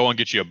 he'll go and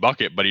get you a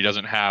bucket, but he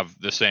doesn't have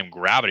the same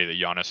gravity that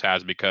Giannis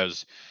has,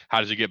 because how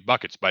does he get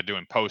buckets? By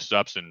doing post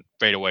ups and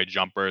fadeaway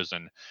jumpers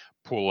and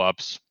pull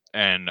ups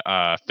and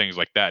things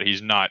like that.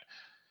 He's not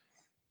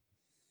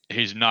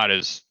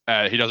as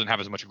he doesn't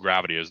have as much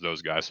gravity as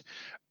those guys.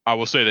 I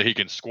will say that he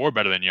can score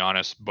better than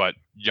Giannis, but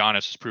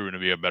Giannis has proven to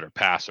be a better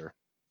passer.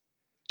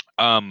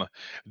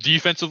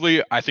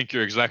 Defensively, I think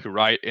you're exactly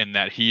right in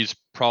that he's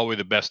probably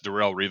the best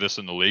Darrelle Revis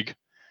in the league.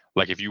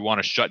 Like, if you want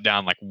to shut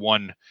down like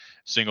one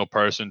single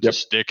person to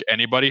stick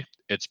anybody,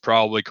 it's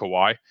probably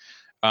Kawhi.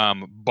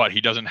 But he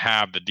doesn't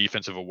have the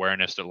defensive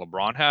awareness that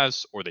LeBron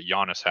has or that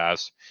Giannis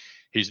has.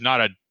 He's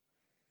not a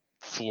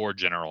floor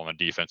general on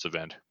the defensive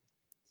end.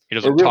 He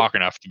doesn't talk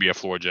enough to be a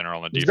floor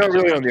general on the defensive end.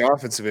 He's not really on the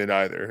offensive end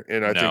either,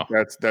 and I think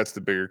that's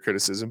the bigger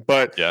criticism.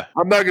 But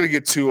I'm not going to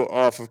get too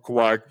off of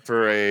Kawhi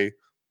for a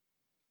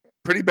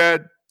pretty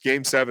bad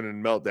Game 7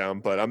 and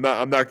meltdown. But I'm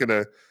not going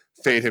to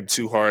fade him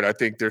too hard. I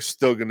think they're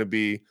still going to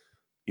be,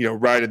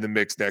 right in the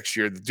mix next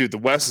year. Dude, the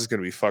West is going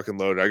to be fucking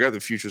loaded. I got the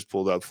futures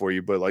pulled up for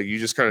you, but like, you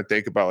just kind of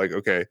think about like,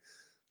 okay,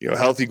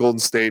 healthy Golden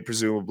State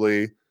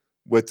presumably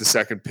with the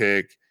second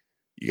pick.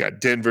 You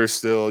got Denver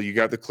still. You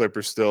got the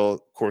Clippers still.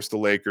 Of course, the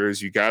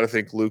Lakers. You got to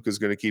think Luka's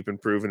going to keep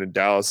improving, and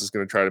Dallas is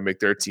going to try to make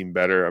their team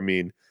better. I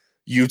mean,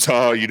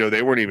 Utah,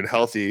 they weren't even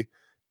healthy.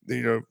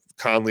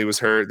 Conley was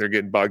hurt. They're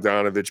getting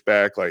Bogdanovich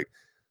back. Like,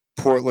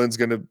 Portland's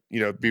going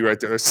to, be right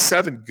there. There's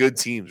 7 good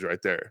teams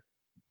right there.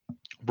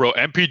 Bro,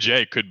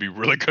 MPJ could be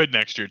really good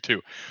next year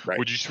too. Right.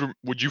 Would you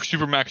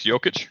supermax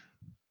Jokic?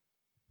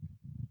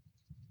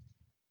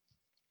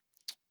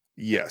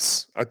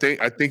 Yes, I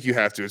think you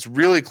have to. It's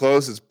really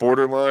close. It's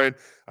borderline.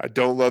 I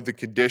don't love the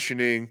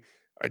conditioning.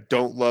 I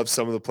don't love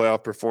some of the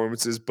playoff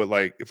performances, but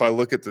like, if I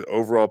look at the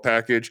overall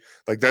package,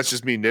 like, that's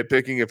just me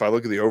nitpicking. If I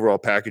look at the overall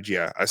package,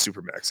 yeah, I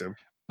supermax him.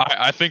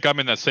 I think I'm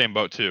in that same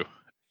boat too.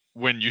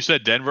 When you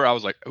said Denver, I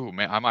was like, oh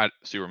man, I might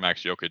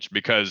supermax Jokic,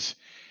 because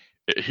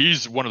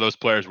he's one of those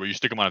players where you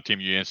stick him on a team,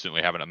 you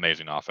instantly have an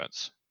amazing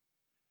offense.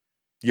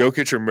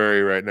 Jokic or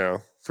Murray right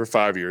now for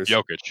 5 years?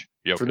 Jokic.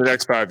 For the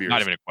next 5 years.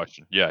 Not even a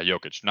question. Yeah,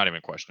 Jokic. Not even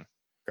a question.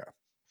 Okay.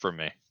 For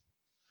me.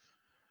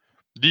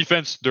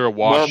 Defense, they're a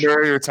wash. Jamal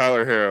Murray or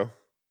Tyler Herro?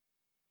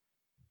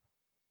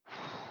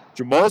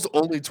 Jamal's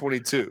only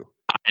 22.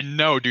 I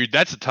know, dude.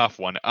 That's a tough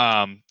one.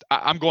 I'm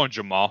going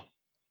Jamal.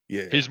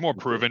 Yeah. He's more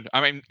proven.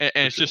 I mean, and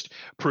it's just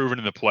proven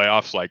in the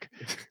playoffs. Like,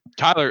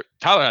 Tyler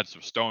had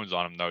some stones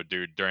on him though,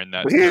 dude, during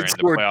the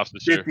playoffs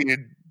this year.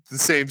 In the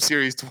same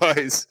series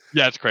twice.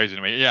 Yeah, it's crazy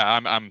to me. Yeah,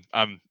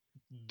 I'm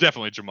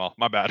definitely Jamal.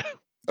 My bad.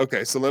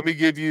 Okay, so let me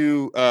give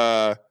you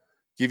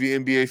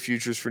NBA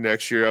futures for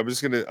next year. I'm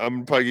gonna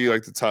probably give you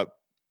like the top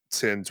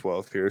 10,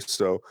 12 here.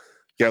 So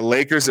you got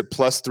Lakers at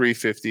plus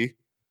 350.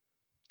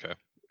 Okay.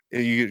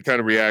 And you can kind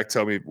of react,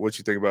 tell me what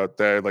you think about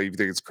that. Like, if you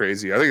think it's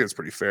crazy. I think it's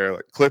pretty fair.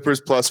 Like, Clippers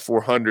plus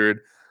 400,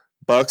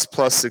 Bucks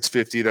plus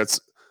 650. That's,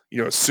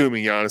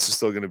 assuming Giannis is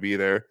still going to be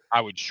there. I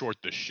would short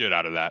the shit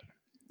out of that.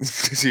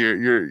 So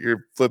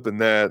you're flipping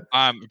that.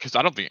 Because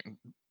I don't think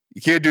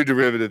you can't do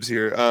derivatives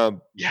here.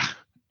 Yeah.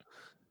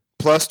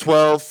 Plus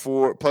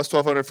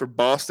 1200 for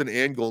Boston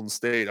and Golden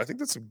State. I think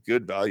that's some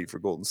good value for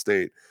Golden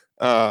State.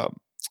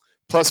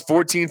 Plus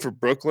 14 for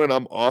Brooklyn.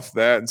 I'm off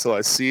that until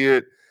I see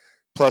it.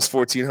 Plus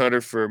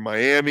 1,400 for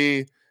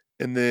Miami.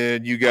 And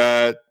then you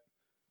got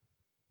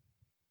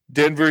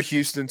Denver,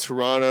 Houston,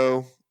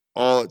 Toronto,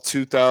 all at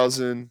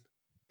 2,000.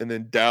 And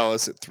then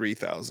Dallas at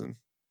 3,000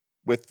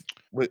 with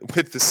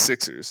the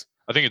Sixers.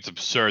 I think it's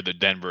absurd that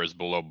Denver is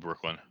below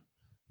Brooklyn.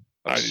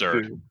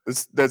 Absurd.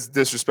 That's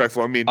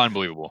disrespectful. I mean,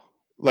 unbelievable.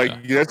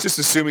 Like, that's just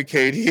assuming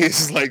KD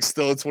is like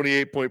still a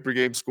 28 point per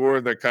game scorer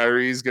and that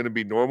Kyrie is going to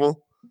be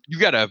normal. You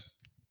got a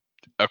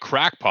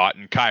crackpot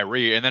in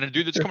Kyrie, and then a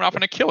dude that's coming off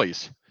an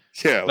Achilles.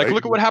 Yeah, like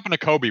look at what happened to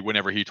Kobe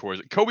whenever he tore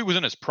his. Kobe was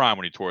in his prime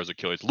when he tore his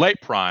Achilles, late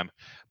prime,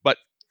 but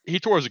he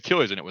tore his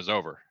Achilles and it was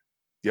over.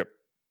 Yep.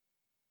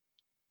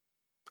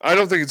 I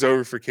don't think it's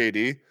over for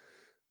KD.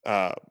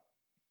 Uh,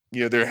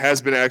 there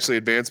has been actually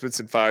advancements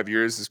in 5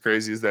 years, as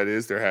crazy as that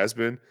is. There has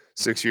been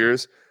 6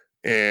 years.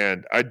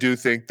 And I do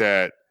think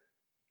that,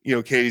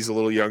 Katie's a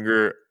little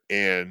younger,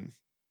 and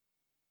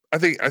I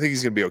think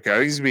he's going to be okay. I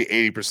think he's going to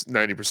be 80%,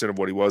 90% of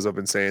what he was. I've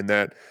been saying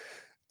that.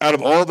 Out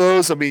of all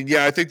those, I mean,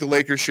 yeah, I think the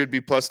Lakers should be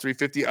plus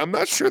 350. I'm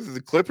not sure that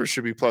the Clippers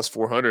should be plus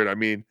 400. I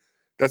mean,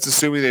 that's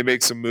assuming they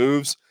make some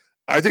moves.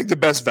 I think the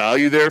best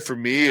value there for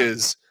me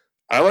is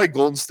I like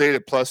Golden State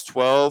at plus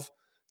 12.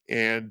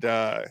 And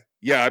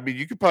yeah, I mean,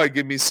 you could probably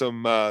give me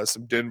some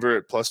Denver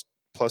at plus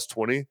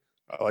 20.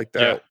 I like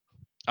Yeah, that.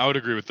 I would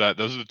agree with that.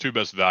 Those are the two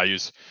best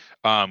values.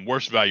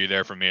 Worst value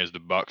there for me is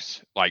the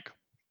Bucks. Like,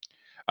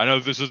 I know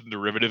this isn't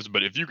derivatives,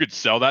 but if you could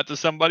sell that to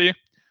somebody,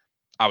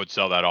 I would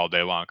sell that all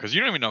day long because you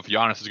don't even know if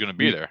Giannis is going to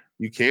be You, there.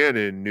 you can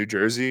in New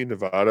Jersey,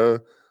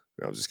 Nevada.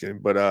 No, I'm just kidding.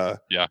 But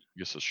Yeah, I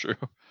guess that's true.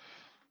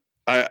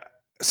 I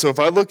so if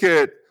I look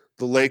at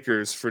the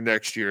Lakers for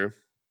next year,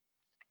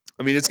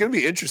 I mean, it's going to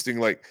be interesting.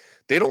 Like,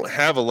 they don't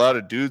have a lot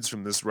of dudes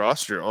from this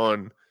roster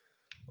on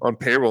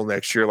payroll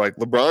next year. Like,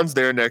 LeBron's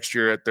there next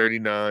year at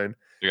 39.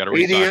 You got to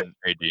 80, resign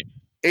AD.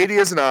 80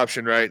 is an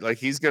option, right? Like,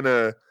 he's going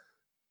to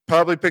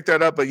probably pick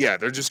that up. But yeah,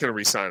 they're just going to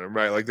resign him,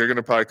 right? Like, they're going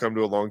to probably come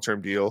to a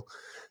long-term deal.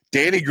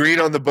 Danny Green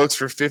on the books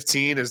for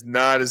 15 is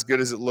not as good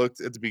as it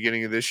looked at the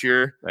beginning of this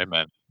year.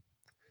 Amen.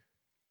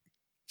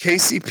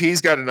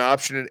 KCP's got an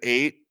option at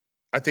 8.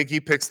 I think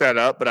he picks that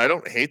up, but I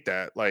don't hate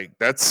that. Like,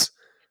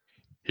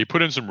 He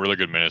put in some really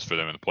good minutes for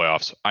them in the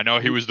playoffs. I know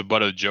he was the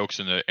butt of the jokes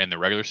in the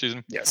regular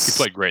season. yes, He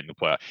played great in the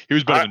playoffs. He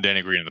was better than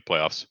Danny Green in the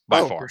playoffs by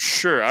far. For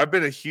sure. I've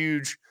been a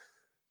huge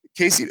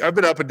I've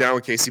been up and down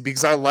with KCP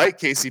because I like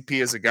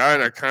KCP as a guy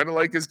and I kind of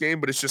like his game,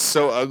 but it's just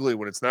so ugly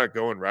when it's not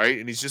going right.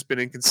 And he's just been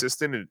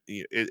inconsistent and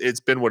it's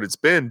been what it's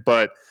been.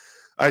 But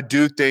I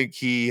do think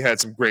he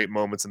had some great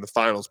moments in the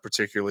finals,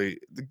 particularly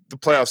the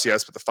playoffs,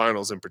 yes, but the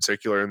finals in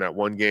particular in that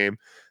one game.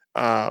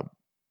 I'm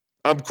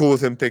cool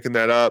with him picking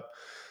that up.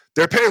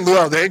 They're paying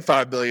Luol Deng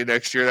 $5 million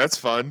next year. That's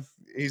fun.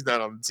 He's not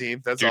on the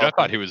team. That's Dude, awesome.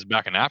 I thought he was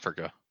back in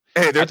Africa.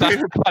 Hey, I thought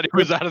he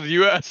was out of the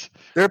U.S.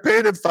 They're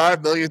paying him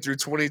 $5 million through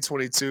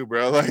 2022,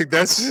 bro. Like,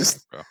 that's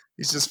just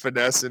he's just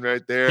finessing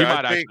right there. He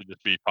might actually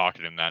just be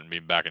pocketing that and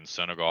being back in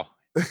Senegal.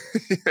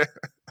 Yeah.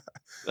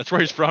 That's where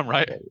he's from,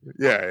 right?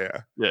 Yeah.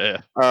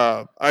 Yeah.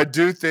 I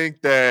do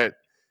think that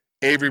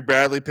Avery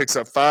Bradley picks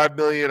up $5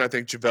 million. I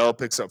think JaVale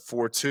picks up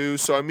 4.2.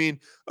 So I mean,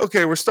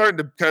 okay, we're starting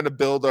to kind of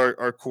build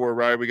our core,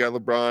 right? We got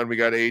LeBron, we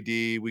got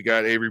AD, we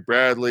got Avery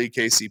Bradley,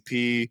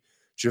 KCP,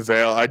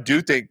 JaVale. I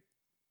do think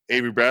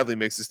Avery Bradley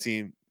makes his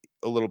team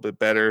a little bit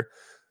better.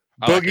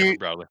 Boogie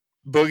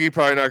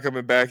probably not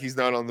coming back. He's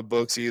not on the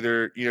books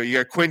either. You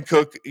got Quinn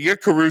Cook, you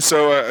got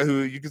Caruso, who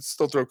you could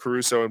still throw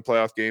Caruso in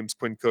playoff games.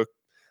 Quinn Cook,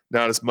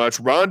 not as much.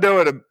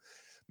 Rondo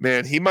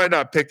man, he might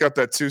not pick up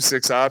that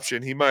 2-6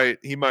 option. He might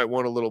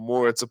want a little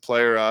more. It's a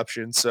player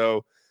option.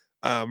 So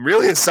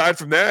really, aside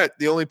from that,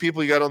 the only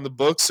people you got on the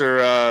books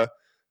are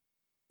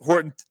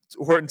Horton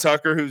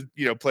Tucker,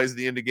 who plays at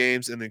the end of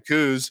games, and then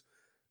Kuz.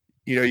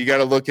 You got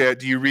to look at,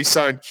 do you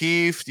re-sign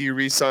Keefe? Do you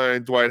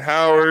re-sign Dwight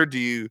Howard? Do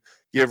you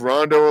give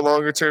Rondo a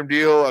longer term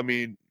deal? I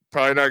mean,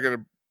 probably not going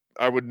to.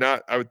 I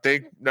would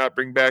think not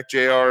bring back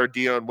JR or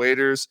Dion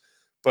Waiters.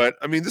 But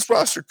I mean, this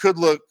roster could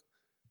look,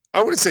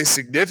 I wouldn't say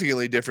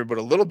significantly different, but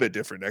a little bit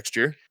different next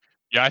year.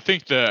 Yeah, I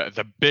think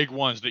the big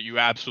ones that you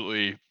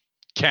absolutely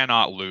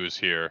cannot lose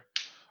here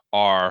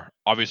are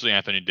obviously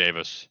Anthony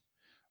Davis,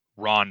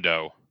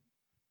 Rondo,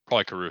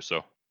 probably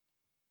Caruso.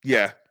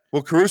 Yeah.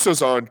 Well,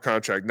 Caruso's on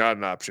contract, not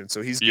an option,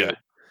 so he's good.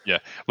 Yeah.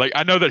 Like,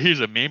 I know that he's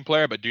a meme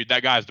player, but dude,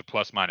 that guy's the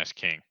plus minus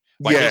king.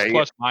 Like, his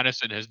plus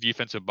minus and his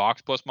defensive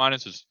box plus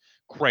minus is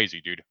crazy,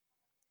 dude.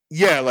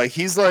 Yeah, like,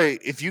 he's like,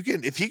 if he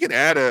can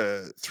add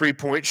a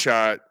 3-point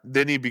shot,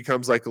 then he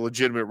becomes like a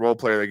legitimate role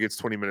player that gets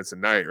 20 minutes a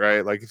night,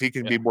 right? Like, if he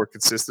can be more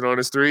consistent on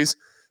his threes.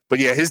 But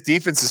yeah, his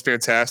defense is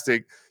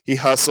fantastic. He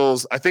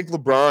hustles. I think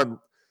LeBron,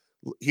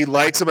 he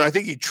likes him, and I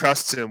think he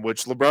trusts him,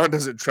 which LeBron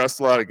doesn't trust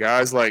a lot of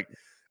guys. Like,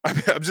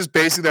 I'm just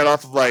basing that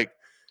off of like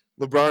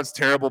LeBron's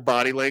terrible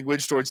body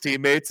language towards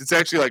teammates. It's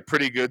actually like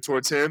pretty good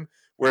towards him,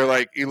 where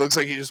like he looks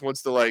like he just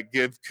wants to like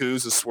give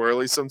Kuz a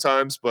swirly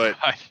sometimes. But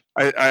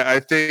I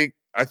think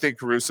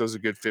Caruso's a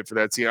good fit for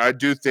that team. I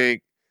do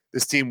think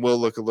this team will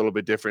look a little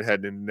bit different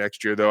heading into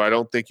next year, though. I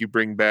don't think you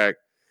bring back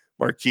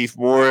Markieff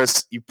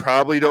Morris. You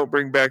probably don't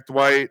bring back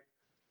Dwight.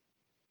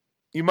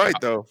 You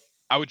might, though.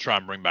 I would try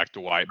and bring back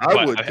Dwight.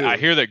 I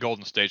hear that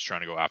Golden State's trying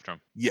to go after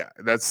him. Yeah,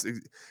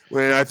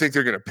 I think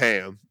they're going to pay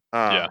him.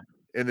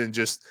 And then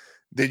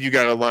you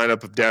got a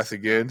lineup of death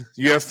again.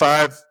 You have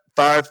five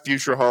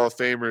future Hall of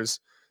Famers,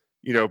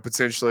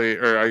 potentially,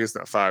 or I guess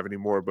not 5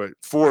 anymore, but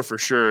 4 for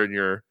sure in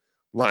your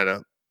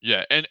lineup.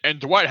 Yeah, and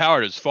Dwight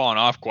Howard has fallen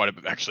off quite a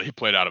bit. Actually, he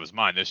played out of his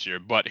mind this year,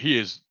 but he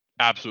is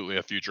absolutely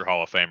a future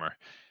Hall of Famer.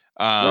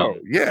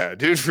 Yeah,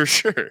 dude, for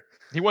sure.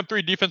 He won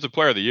 3 Defensive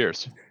Player of the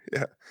Years.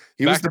 Yeah,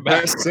 he was the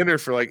best center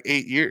for like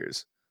 8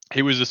 years.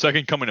 He was the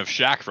second coming of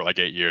Shaq for like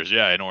 8 years.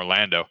 Yeah, in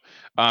Orlando.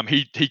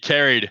 He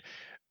carried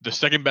the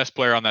second best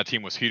player on that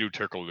team was Hedo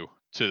Turkoglu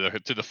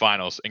to the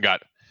finals and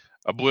got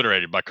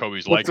obliterated by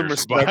Kobe's Put some Lakers.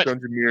 respect But on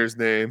Jameer's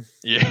name.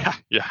 yeah,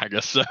 I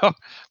guess so.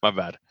 My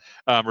bad.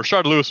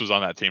 Rashard Lewis was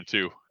on that team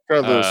too.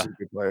 Charles Lewis is a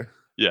good player.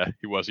 Yeah,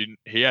 he was.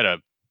 He had a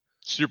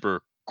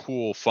super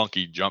cool,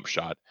 funky jump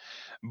shot.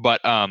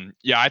 But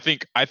yeah, I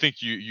think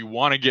you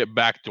want to get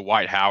back to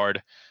Dwight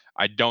Howard.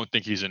 I don't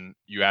think he's in.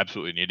 You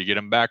absolutely need to get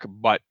him back.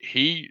 But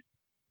the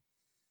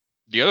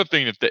other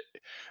thing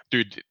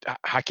dude,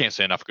 I can't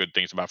say enough good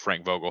things about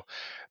Frank Vogel.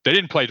 They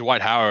didn't play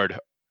Dwight Howard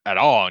at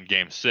all in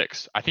Game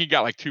 6. I think he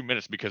got like 2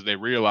 minutes because they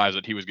realized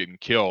that he was getting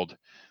killed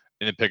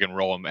in the pick and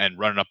roll and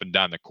running up and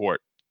down the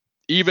court.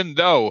 Even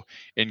though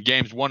in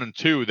games 1 and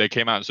 2 they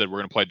came out and said we're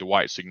going to play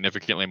Dwight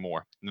significantly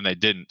more, and they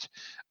didn't.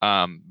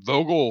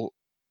 Vogel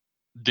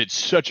did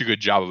such a good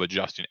job of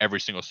adjusting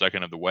every single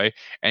second of the way,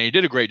 and he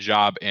did a great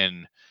job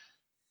in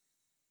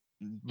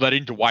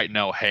letting Dwight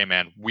know, hey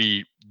man,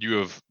 you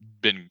have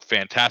been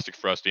fantastic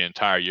for us the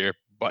entire year,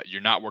 but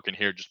you're not working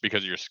here just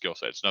because of your skill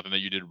set. It's nothing that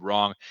you did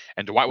wrong.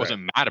 And Dwight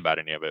wasn't mad about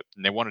any of it.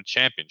 And they won a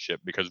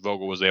championship because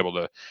Vogel was able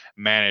to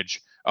manage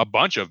a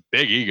bunch of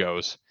big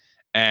egos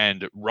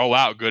and roll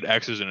out good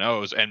X's and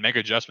O's and make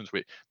adjustments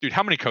with dude,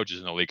 how many coaches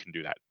in the league can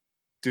do that?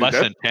 Dude, Less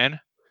than 10?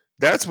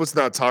 That's what's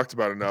not talked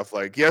about enough.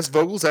 Like, yes,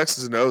 Vogel's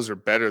X's and O's are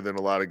better than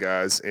a lot of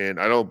guys, and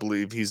I don't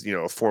believe he's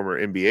a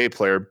former NBA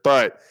player,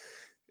 but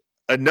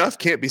enough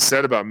can't be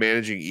said about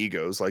managing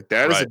egos. Like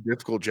that is a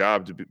difficult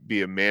job to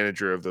be a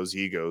manager of those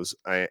egos.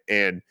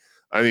 And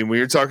I mean, when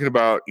you're talking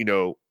about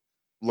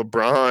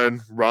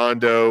LeBron,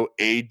 Rondo,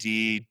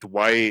 AD,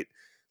 Dwight,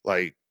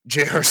 like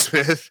J.R.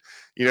 Smith,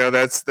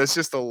 that's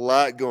just a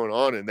lot going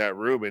on in that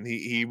room, and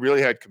he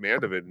really had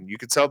command of it, and you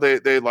could tell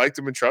they liked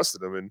him and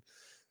trusted him. And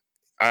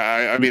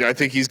I mean, I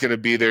think he's going to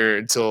be there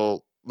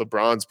until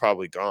LeBron's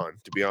probably gone,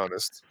 to be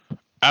honest.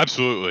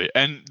 Absolutely.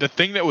 And the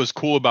thing that was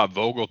cool about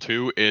Vogel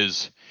too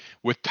is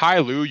with Ty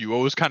Lue, you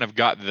always kind of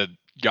got the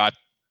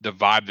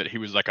vibe that he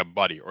was like a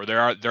buddy, or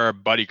there are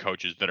buddy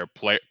coaches that are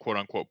quote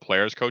unquote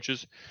players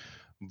coaches.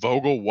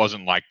 Vogel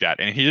wasn't like that,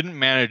 and he didn't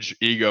manage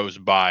egos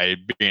by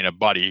being a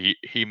buddy.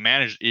 He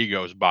managed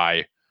egos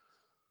by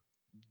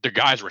the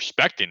guys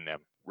respecting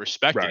him,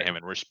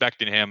 and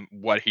respecting him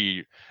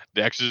the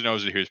X's and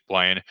O's that he was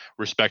playing,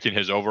 respecting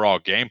his overall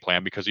game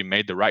plan because he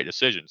made the right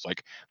decisions.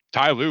 Like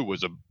Ty Lue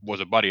was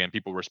a buddy, and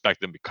people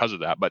respect him because of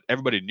that. But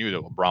everybody knew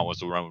that LeBron was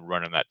the one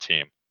running that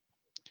team.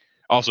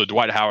 Also,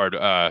 Dwight Howard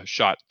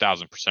shot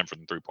 1,000% from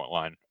the 3-point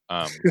line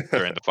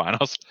during the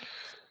finals.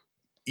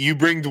 You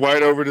bring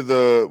Dwight over to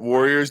the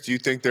Warriors. Do you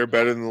think they're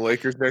better than the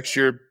Lakers next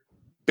year,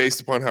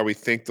 based upon how we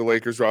think the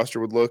Lakers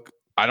roster would look?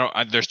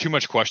 There's too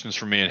much questions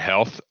for me in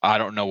health. I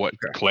don't know what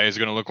Clay is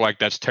going to look like.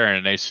 That's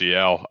tearing an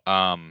ACL.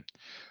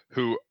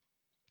 Who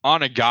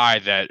on a guy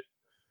that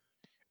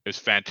is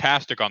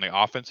fantastic on the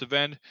offensive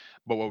end,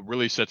 but what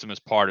really sets him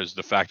apart is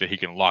the fact that he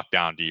can lock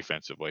down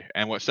defensively.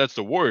 And what sets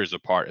the Warriors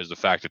apart is the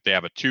fact that they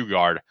have a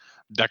 2-guard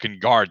that can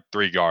guard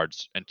 3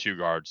 guards and 2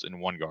 guards and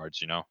 1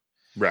 guards,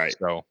 Right.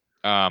 So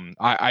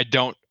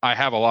I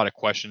have a lot of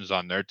questions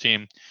on their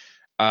team.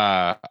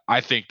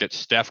 I think that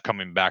Steph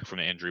coming back from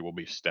the injury will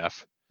be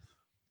Steph.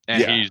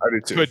 And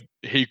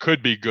he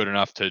could be good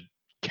enough to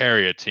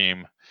carry a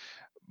team,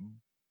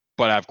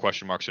 but I have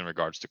question marks in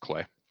regards to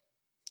Clay.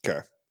 Okay.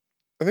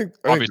 I think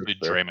obviously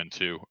Draymond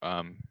too,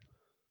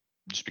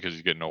 just because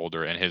he's getting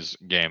older and his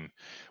game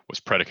was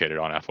predicated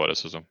on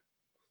athleticism.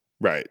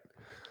 Right.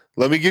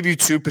 Let me give you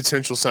 2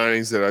 potential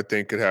signings that I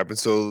think could happen.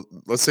 So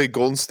let's say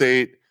Golden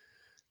State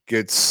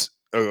gets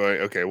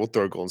okay, we'll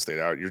throw Golden State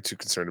out. You're too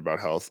concerned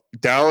about health.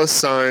 Dallas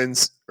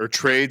trades for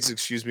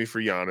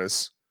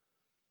Giannis,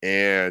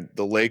 and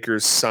the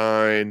Lakers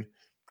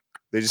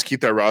they just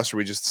keep that roster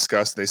we just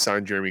discussed. They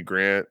sign Jeremy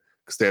Grant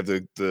because they have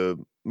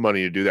the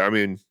money to do that. I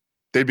mean,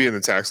 they'd be in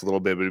the tax a little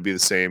bit, but it'd be the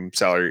same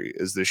salary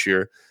as this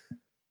year.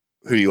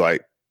 Who do you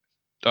like?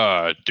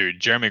 Dude,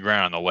 Jeremy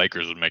Grant on the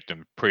Lakers would make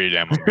them pretty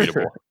damn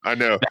unbeatable. I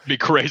know. That'd be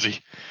crazy.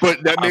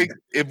 But that makes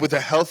it with a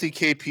healthy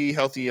KP,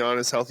 healthy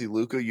Giannis, healthy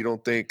Luka, you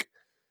don't think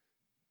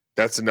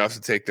that's enough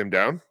to take them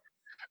down?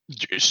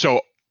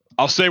 So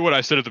I'll say what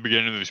I said at the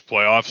beginning of these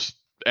playoffs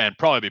and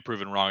probably be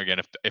proven wrong again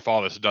if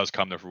all this does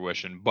come to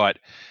fruition. But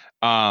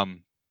I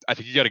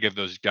think you got to give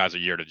those guys a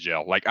year to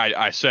gel. Like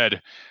I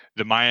said,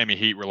 the Miami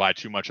Heat rely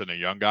too much on the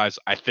young guys.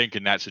 I think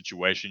in that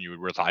situation, you would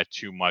rely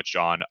too much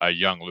on a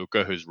young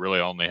Luka, who's really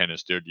only in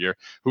his 3rd year,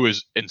 who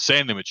is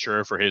insanely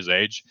mature for his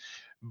age.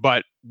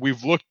 But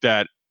we've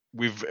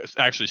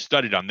actually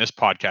studied on this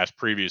podcast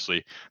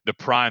previously the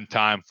prime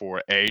time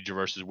for age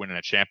versus winning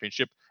a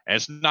championship. And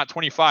it's not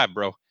 25,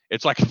 bro.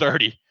 It's like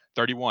 30,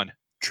 31.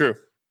 True.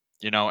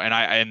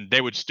 And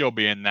they would still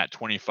be in that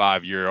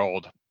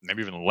 25-year-old,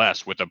 maybe even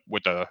less with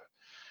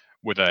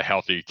a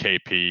healthy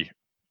KP,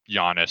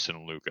 Giannis,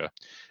 and Luka,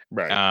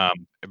 right?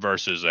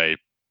 Versus a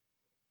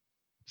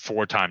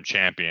 4-time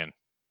champion,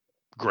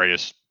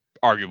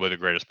 arguably the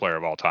greatest player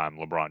of all time,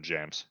 LeBron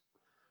James.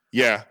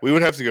 Yeah, we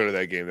would have to go to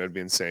that game. That'd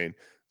be insane.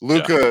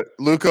 Luka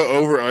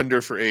over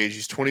under for age.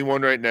 He's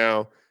 21 right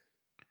now.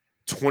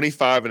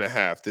 25 and a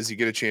half. Does he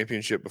get a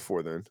championship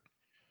before then?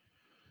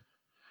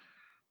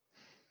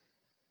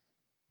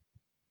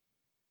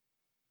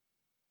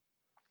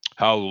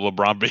 How will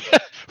LeBron be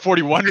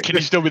 41? Can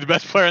he still be the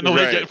best player in the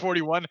league Right. at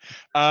 41?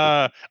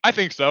 I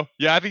think so.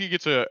 Yeah, I think he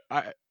gets You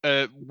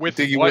with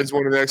think he what. wins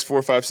one of the next 4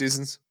 or 5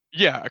 seasons?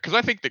 Yeah, because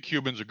I think that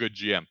Cuban's a good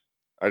GM.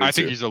 I do I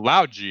think too. he's a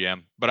loud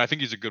GM, but I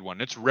think he's a good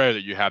one. It's rare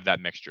that you have that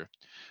mixture.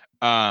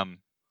 Um,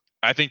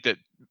 I think that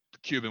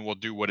Cuban will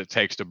do what it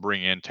takes to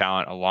bring in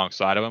talent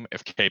alongside of him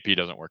if KP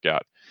doesn't work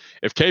out.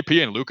 If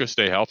KP and Luka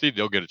stay healthy,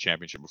 they'll get a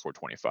championship before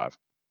 25.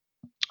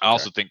 I Okay.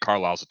 also think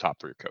Carlisle's a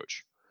top 3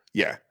 coach.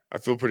 Yeah, I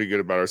feel pretty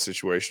good about our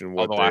situation.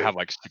 Although I have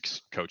like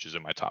 6 coaches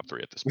in my top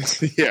 3 at this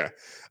point. Yeah,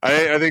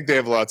 I think they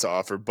have a lot to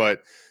offer,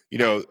 but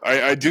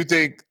I do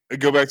think,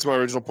 go back to my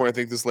original point. I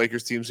think this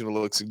Lakers team's going to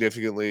look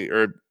significantly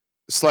or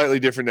slightly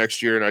different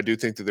next year, and I do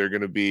think that they're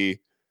going to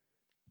be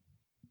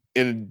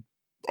in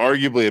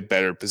arguably a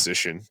better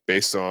position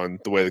based on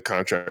the way the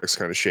contracts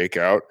kind of shake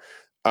out.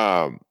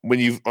 When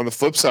you, on the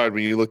flip side,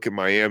 when you look at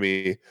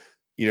Miami,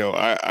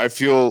 I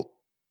feel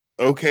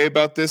okay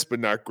about this, but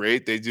not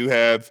great. They do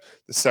have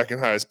the second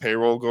highest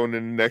payroll going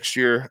into next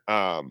year.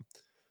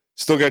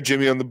 Still got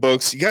Jimmy on the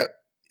books. You got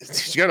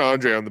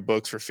Andre on the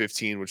books for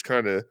 15, which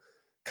kind of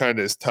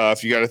is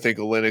tough. You got to think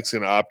Olynyk's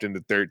going to opt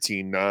into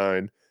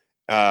 13-9.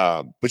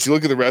 But you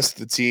look at the rest of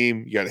the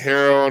team. You got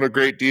Harrow on a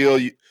great deal.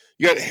 You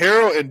got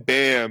Harrow and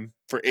Bam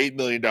for $8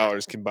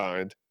 million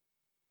combined.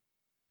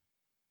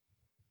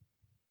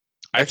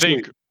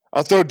 Actually,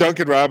 I'll throw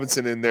Duncan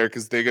Robinson in there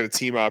because they got a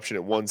team option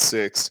at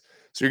 1.6.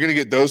 So you're going to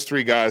get those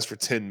 3 guys for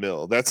 10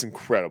 mil. That's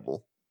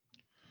incredible.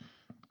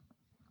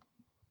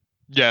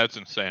 Yeah, it's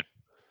insane.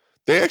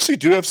 They actually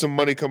do have some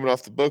money coming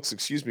off the books.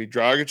 Excuse me.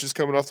 Dragic is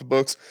coming off the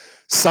books.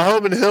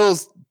 Solomon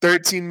Hill's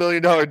 $13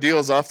 million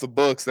deals off the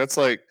books. That's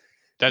like,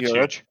 that's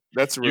huge.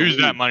 That's a use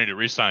that money to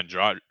re-sign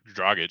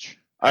Dragic.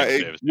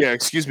 Yeah,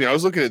 excuse me. I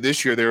was looking at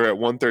this year. They were at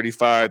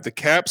 135. The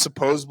cap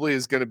supposedly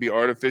is going to be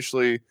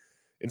artificially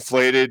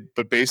inflated,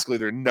 but basically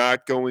they're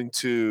not going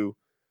to.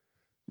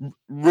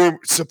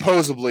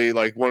 Supposedly,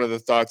 like one of the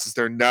thoughts is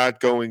they're not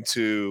going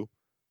to,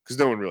 because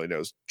no one really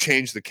knows,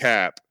 change the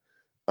cap.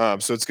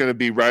 So it's going to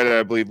be right at,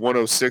 I believe,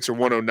 106 or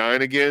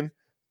 109 again.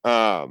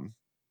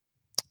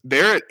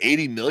 They're at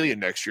 80 million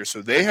next year,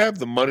 so they have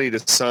the money to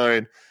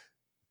sign,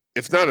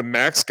 if not a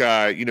max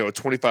guy, a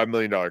 $25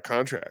 million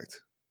contract.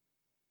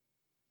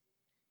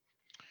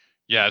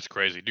 Yeah, it's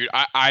crazy, dude.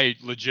 I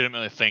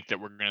legitimately think that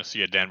we're going to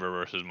see a Denver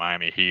versus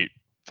Miami Heat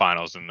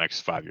finals in the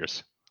next 5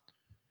 years.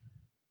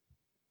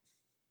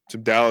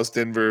 Some Dallas,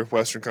 Denver,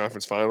 Western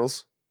Conference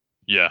Finals.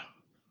 Yeah.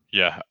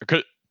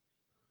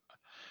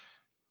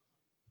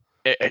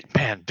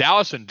 Man,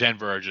 Dallas and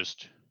Denver are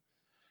just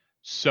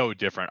so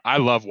different. I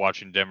love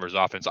watching Denver's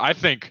offense. I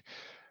think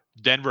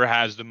Denver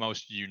has the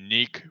most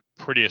unique,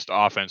 prettiest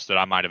offense that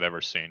I might have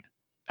ever seen.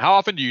 How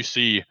often do you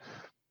see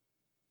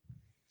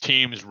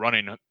teams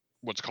running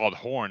what's called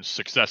horns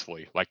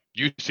successfully, like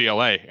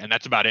UCLA, and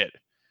that's about it,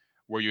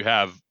 where you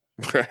have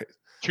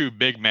 2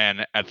 big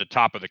men at the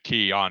top of the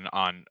key on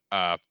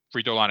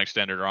free throw line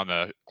extended or on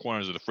the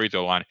corners of the free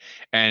throw line,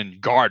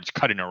 and guards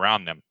cutting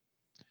around them.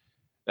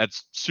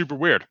 That's super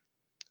weird,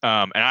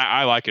 and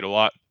I like it a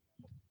lot.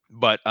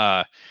 But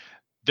and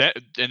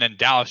then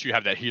Dallas, you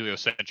have that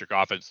heliocentric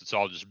offense that's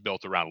all just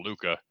built around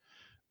Luka,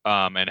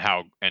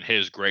 and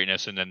his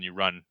greatness, and then you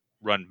run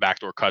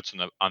backdoor cuts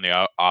on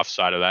the off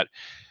side of that.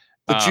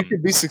 But you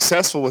could be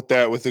successful with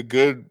that with a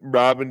good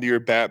Robin to your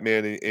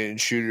Batman and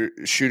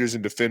shooters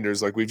and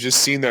defenders. Like we've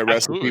just seen that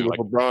recipe with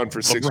LeBron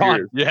for 6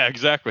 years. Yeah,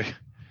 exactly.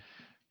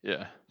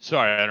 Yeah.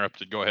 Sorry, I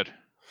interrupted. Go ahead.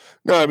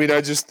 No, I mean,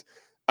 I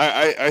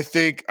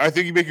think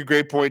you make a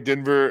great point.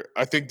 Denver,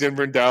 I think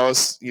Denver and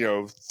Dallas,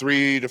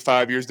 3 to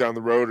 5 years down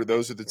the road,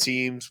 those are the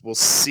teams. We'll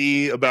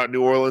see about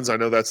New Orleans. I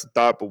know that's the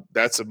thought, but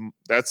that's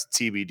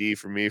TBD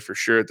for me for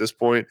sure at this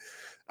point.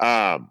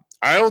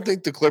 I don't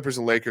think the Clippers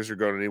and Lakers are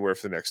going anywhere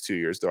for the next 2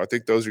 years, though. I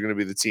think those are going to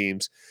be the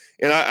teams.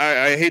 And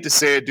I hate to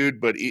say it,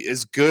 dude, but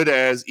as good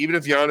as, even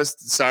if Giannis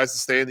decides to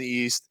stay in the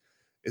East,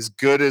 as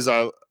good as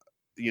I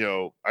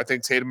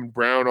think Tatum and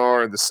Brown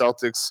are, and the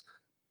Celtics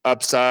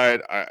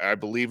upside, I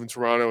believe in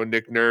Toronto and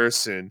Nick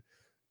Nurse and,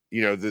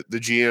 the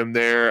GM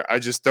there. I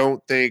just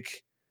don't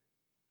think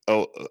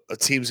a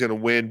team's going to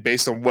win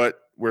based on what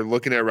we're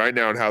looking at right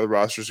now and how the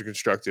rosters are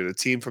constructed. A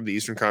team from the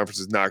Eastern Conference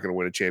is not going to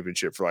win a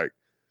championship for like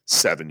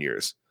 7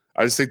 years.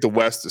 I just think the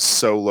West is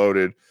so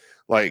loaded.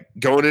 Like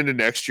going into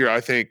next year,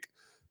 I think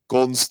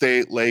Golden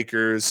State,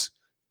 Lakers,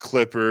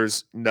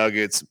 Clippers,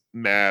 Nuggets,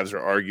 Mavs are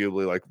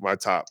arguably like my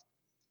top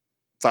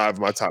 5,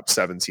 my top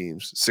 7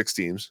 teams, 6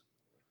 teams.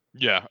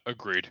 Yeah,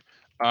 agreed.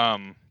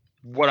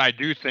 What I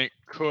do think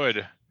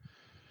could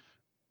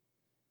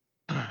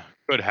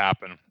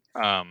happen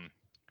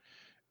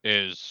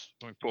is,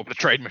 let me pull up the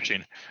trade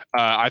machine.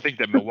 I think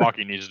that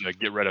Milwaukee needs to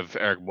get rid of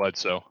Eric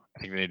Bledsoe. I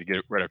think they need to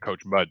get rid of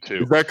Coach Bud too.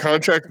 Is that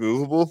contract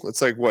movable?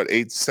 It's like what,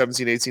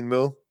 17, 18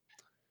 mil?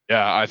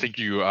 Yeah, I think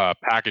you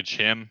package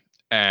him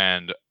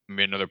and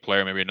maybe another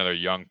player, maybe another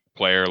young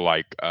player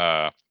like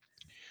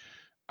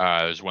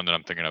there's one that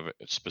I'm thinking of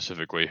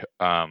specifically.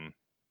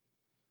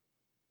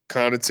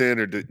 Connaughton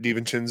or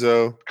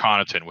DiVincenzo.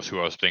 Connaughton was who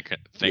I was thinking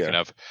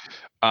of.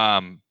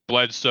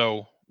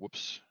 Bledsoe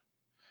whoops.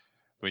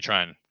 Let me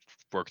try and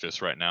work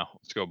this right now.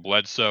 Let's go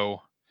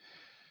Bledsoe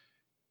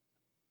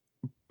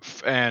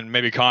and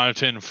maybe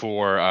Connaughton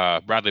for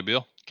Bradley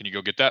Beal. Can you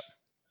go get that?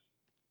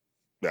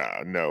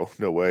 Nah,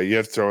 no way. You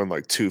have to throw in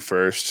like 2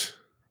 first.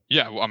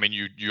 Yeah, well, I mean,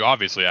 you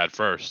obviously add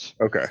first.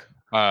 Okay.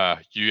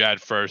 You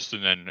add first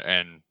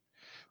and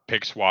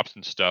pick swaps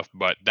and stuff,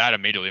 but that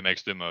immediately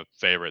makes them a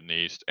favorite in the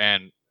East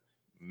and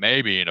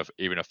maybe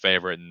even a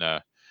favorite in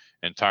the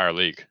entire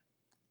league.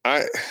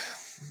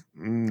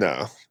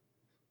 No,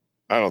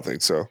 I don't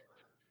think so.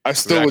 I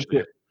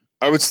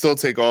would still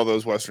take all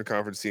those Western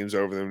Conference teams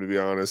over them, to be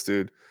honest,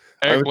 dude.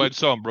 Eric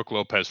Bledsoe and Brook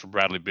Lopez for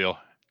Bradley Beal.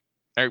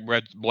 Eric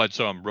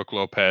Bledsoe and Brook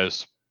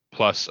Lopez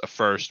plus a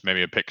first,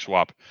 maybe a pick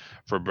swap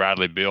for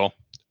Bradley Beal.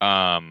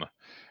 And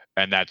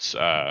that's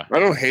I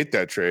don't hate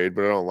that trade,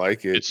 but I don't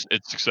like it.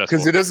 It's successful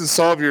because it doesn't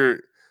solve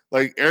your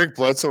like Eric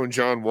Bledsoe and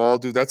John Wall,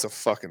 dude. That's a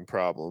fucking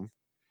problem.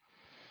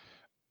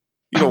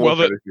 You don't want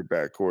that as your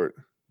backcourt.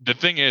 The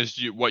thing is,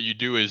 what you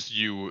do is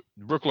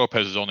Brook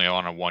Lopez is only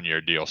on a 1-year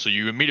deal, so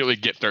you immediately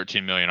get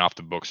 $13 million off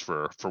the books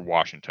for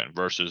Washington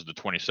versus the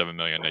 $27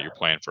 million that you're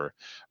playing for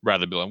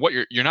Bradley Beal. And what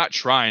you're not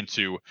trying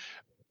to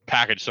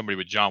package somebody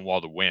with John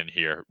Wall to win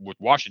here. With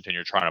Washington,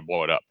 you're trying to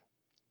blow it up.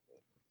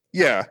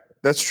 Yeah,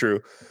 that's true.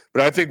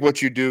 But I think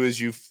what you do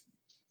is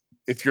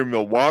if you're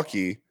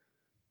Milwaukee,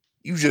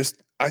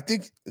 I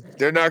think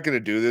they're not going to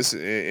do this,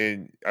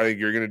 and I think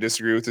you're going to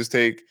disagree with this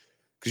take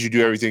because you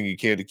do everything you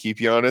can to keep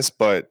Giannis,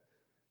 but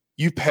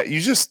you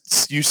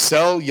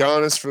sell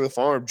Giannis for the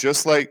farm,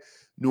 just like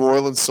New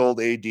Orleans sold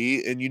AD.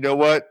 And you know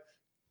what?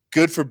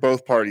 Good for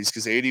both parties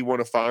because AD won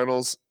a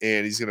finals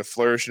and he's going to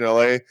flourish in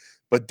LA.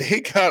 But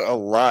they got a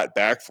lot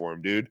back for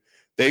him, dude.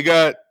 They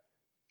got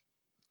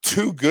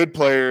 2 good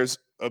players,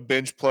 a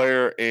bench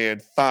player,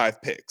 and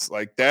 5 picks.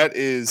 Like, that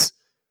is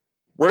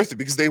worth it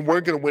because they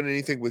weren't going to win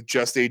anything with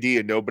just AD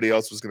and nobody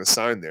else was going to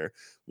sign there.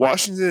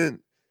 Washington,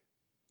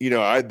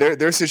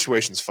 their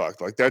situation's fucked.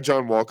 Like that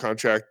John Wall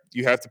contract,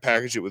 you have to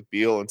package it with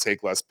Beal and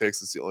take less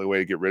picks. It's the only way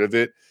to get rid of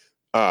it.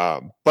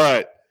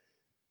 But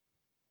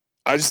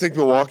I just think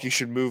Milwaukee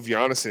should move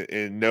Giannis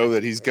and know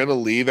that he's going to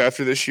leave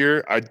after this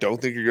year. I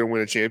don't think you're going to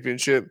win a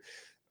championship.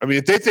 I mean,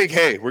 if they think,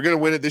 hey, we're going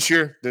to win it this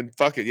year, then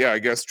fuck it. Yeah, I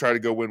guess try to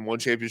go win 1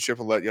 championship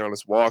and let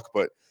Giannis walk.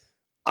 But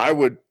I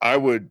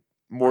would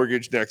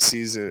mortgage next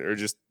season or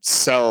just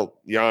sell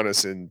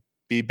Giannis and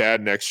be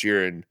bad next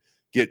year and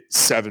get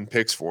 7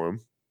 picks for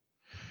him.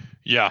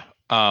 Yeah.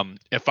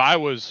 If I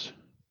was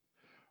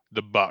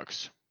the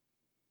Bucks,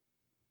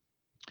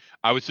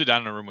 I would sit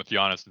down in a room with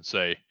Giannis and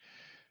say,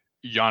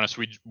 Giannis,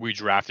 we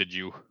drafted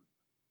you.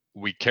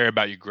 We care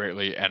about you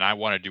greatly, and I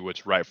want to do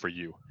what's right for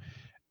you.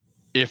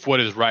 If what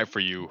is right for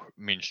you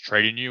means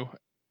trading you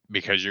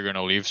because you're going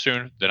to leave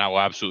soon, then I will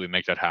absolutely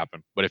make that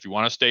happen. But if you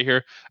want to stay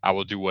here, I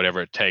will do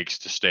whatever it takes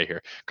to stay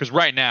here. Because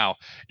right now,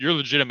 you're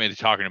legitimately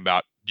talking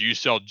about, do you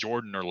sell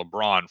Jordan or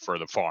LeBron for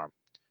the farm?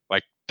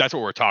 Like, that's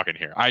what we're talking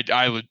here.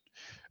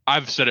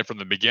 I've said it from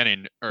the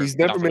beginning. He's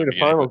never made a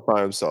finals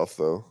by himself,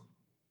 though.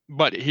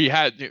 But he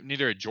had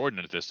neither had Jordan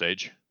at this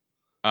age.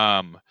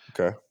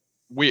 Okay.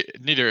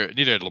 Neither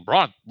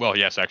LeBron. Well,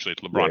 yes, actually,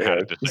 LeBron had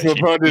it this age.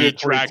 LeBron he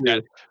dragged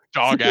that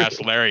dog ass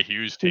Larry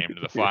Hughes team to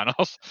the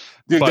finals.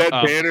 Dude, that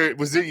banner,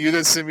 was it you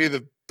that sent me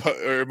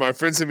or my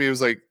friend sent me? It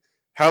was like,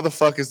 how the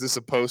fuck is this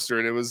a poster?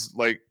 And it was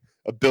like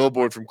a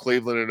billboard from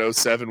Cleveland in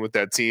 07 with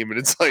that team, and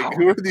it's like,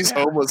 who are these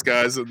homeless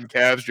guys in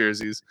Cavs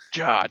jerseys?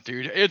 God,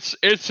 dude, it's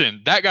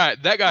in that guy's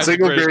the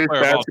greatest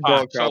player of all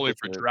time solely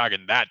for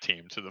dragging that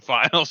team to the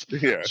finals.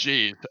 Yeah,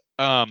 jeez.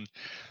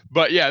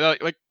 But yeah,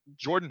 like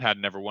Jordan had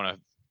never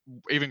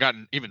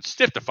gotten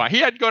stiffed a fight. He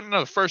had gone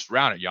another first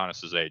round at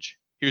Giannis's age.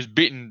 He was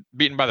beaten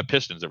by the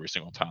Pistons every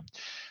single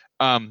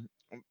time.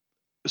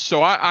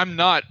 So I'm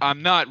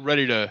not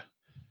ready to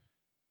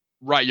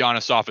write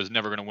Giannis off as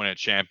never going to win a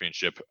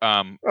championship.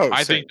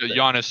 I think that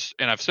Giannis,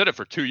 and I've said it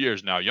for 2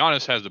 years now,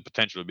 Giannis has the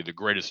potential to be the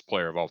greatest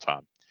player of all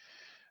time.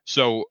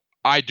 So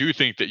I do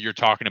think that you're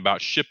talking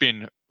about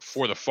shipping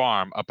for the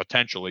farm a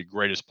potentially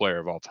greatest player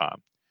of all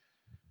time.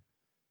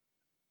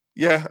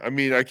 Yeah, I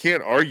mean, I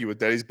can't argue with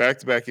that. He's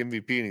back-to-back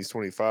MVP and he's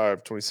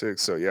 25,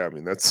 26. So, yeah, I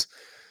mean,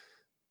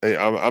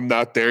 I'm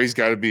not there. He's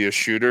got to be a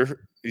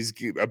shooter. He's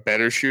a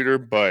better shooter.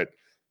 But,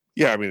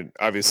 yeah, I mean,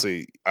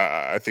 obviously,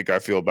 I think I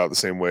feel about the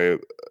same way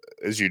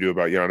as you do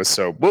about Giannis.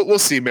 So, we'll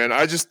see, man.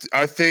 I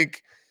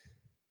think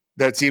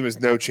that team has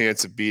no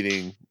chance of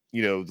beating,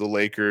 the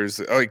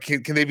Lakers. Like,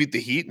 can they beat the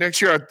Heat next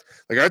year?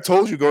 I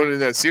told you going into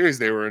that series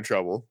they were in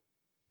trouble.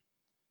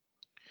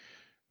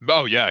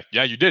 Oh yeah,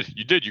 you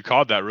did. You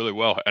called that really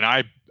well, and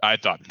I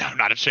thought, no,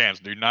 not a chance,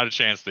 dude, not a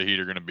chance. The Heat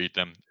are going to beat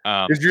them.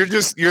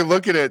 Because you're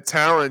looking at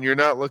talent. You're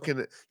looking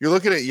at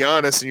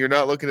Giannis, and you're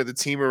not looking at the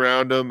team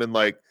around him. And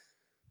like,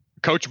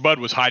 Coach Bud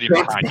was hiding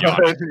behind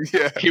Giannis.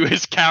 Yeah. He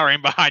was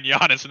cowering behind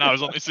Giannis, and I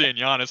was only seeing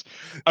Giannis.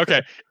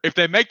 Okay, if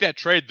they make that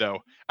trade, though,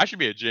 I should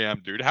be a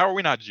GM, dude. How are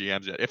we not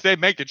GMs yet? If they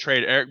make the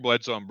trade, Eric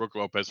Bledsoe and Brook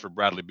Lopez for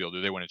Bradley Beal,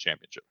 do they win a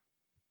championship?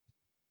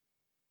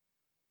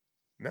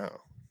 No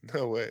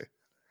way.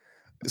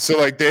 So,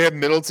 like, they have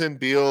Middleton,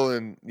 Beal,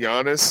 and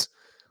Giannis.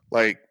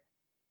 Like,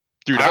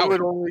 Dude, I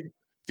would only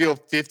feel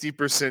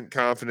 50%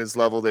 confidence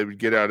level they would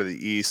get out of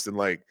the East and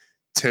like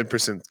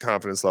 10%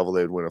 confidence level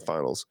they would win a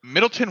finals.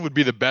 Middleton would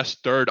be the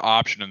best third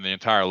option in the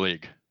entire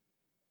league.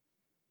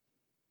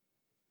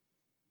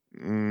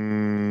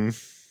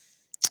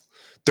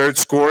 Third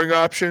scoring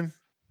option?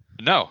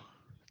 No.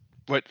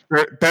 What?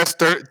 Third best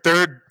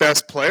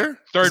player?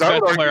 Third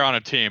best player on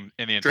a team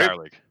in the entire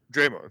league.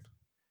 Draymond.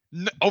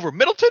 Over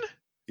Middleton?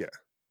 Yeah.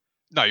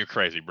 No, you're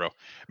crazy, bro.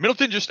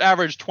 Middleton just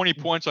averaged 20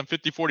 points on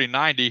 50, 40,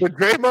 90. But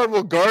Draymond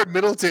will guard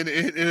Middleton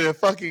in a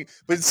fucking.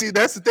 But see,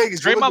 that's the thing.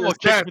 Is Draymond will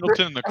kick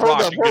Middleton in the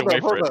crotch and get away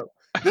from it.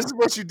 This is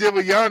what you did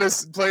with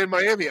Giannis playing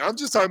Miami. I'm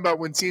just talking about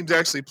when teams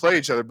actually play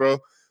each other, bro.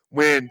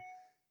 When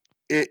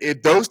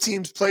if those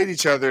teams played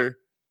each other,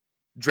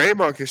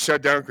 Draymond could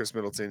shut down Chris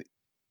Middleton.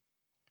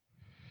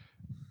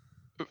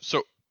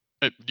 So,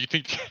 do you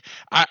think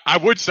I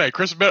would say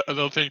Chris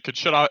Middleton could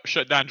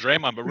shut down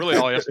Draymond, but really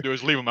all he has to do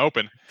is leave him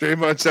open.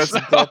 Draymond shuts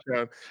him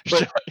down.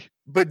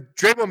 But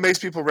Draymond makes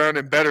people around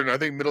him better, and I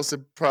think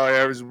Middleton probably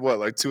averages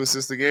like 2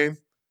 assists a game.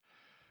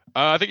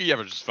 I think he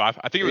averages 5.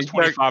 I think it was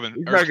 25 and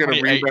he's not going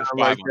to rebound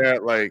like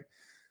that. Like,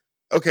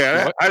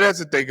 okay, I'd have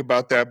to think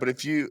about that. But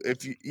if you,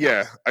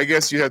 yeah, I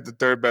guess you have the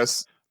third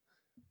best.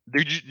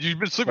 Dude, you've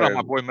been sleeping on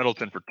my boy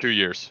Middleton for 2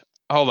 years.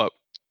 Hold up,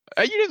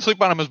 you didn't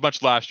sleep on him as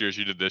much last year as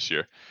you did this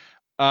year.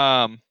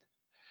 Yeah,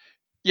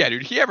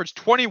 dude, he averaged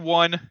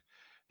 21,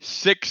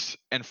 6,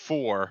 and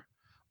 4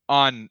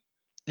 on.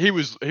 He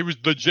was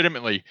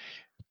legitimately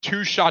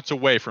 2 shots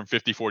away from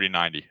 50, 40,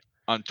 90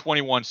 on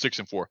 21, 6,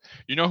 and 4.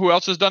 You know who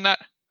else has done that?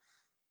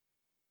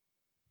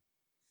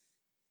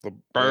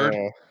 Bird.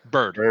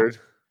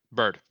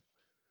 Well,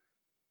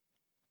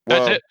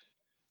 That's it.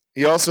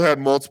 He also had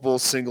multiple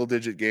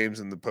single-digit games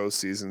in the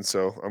postseason,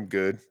 so I'm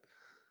good.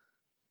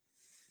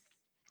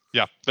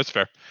 Yeah, that's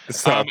fair.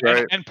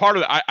 Right. And part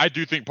of that, I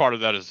do think part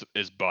of that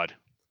is Bud.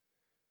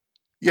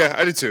 Yeah,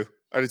 I do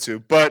too.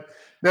 But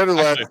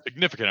nevertheless, actually, a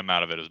significant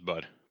amount of it is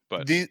Bud.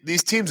 But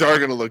these teams are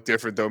going to look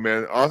different, though,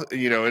 man.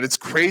 You know, and it's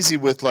crazy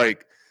with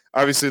like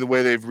obviously the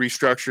way they've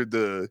restructured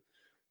the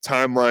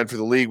timeline for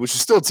the league, which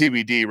is still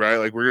TBD, right?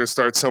 Like we're going to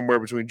start somewhere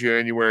between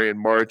January and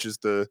March is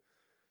the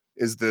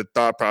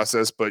thought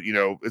process. But you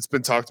know, it's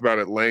been talked about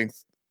at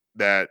length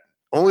that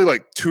only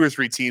like 2 or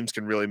 3 teams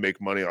can really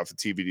make money off the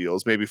TV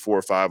deals, maybe 4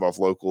 or 5 off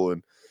local,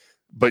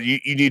 but you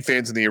need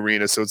fans in the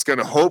arena, so it's going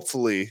to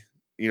hopefully,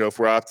 you know, if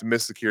we're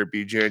optimistic here,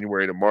 be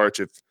January to March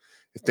if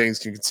things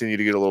can continue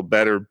to get a little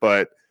better,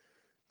 but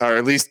or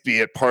at least be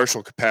at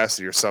partial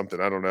capacity or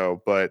something. I don't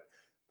know, but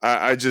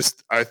I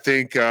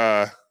think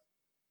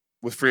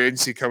with free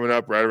agency coming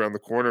up right around the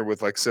corner,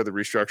 with like I said, the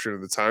restructuring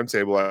of the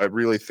timetable, I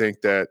really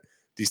think that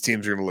these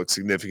teams are going to look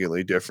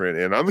significantly different,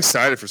 and I'm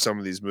excited for some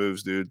of these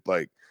moves, dude.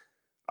 Like.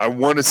 I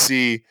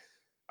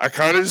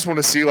kind of just want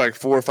to see like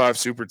 4 or 5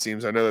 super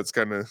teams. I know that's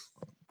kind of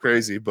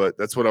crazy, but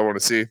that's what I want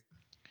to see.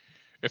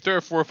 If there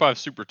are 4 or 5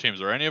 super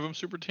teams, are any of them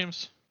super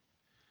teams?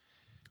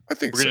 I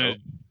think so.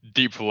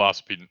 Deep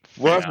philosophy.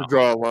 We'll have to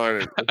draw a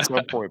line at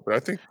some point, but I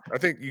think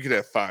you could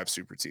have 5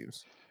 super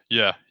teams.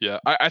 Yeah.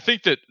 I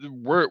think that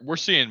we're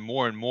seeing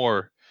more and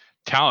more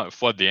talent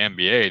flood the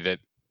NBA.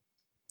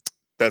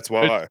 That's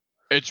why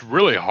it's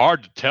really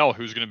hard to tell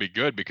who's going to be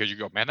good because you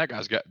go, man,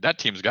 that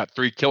team's got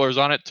 3 killers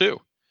on it too.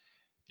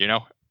 You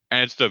know,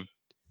 and it's the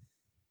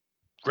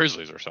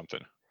Grizzlies or something.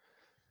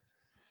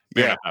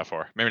 Maybe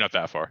not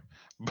that far.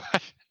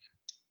 But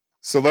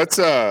so let's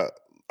I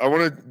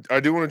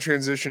do want to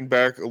transition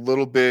back a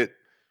little bit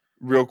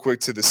real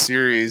quick to the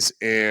series,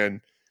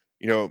 and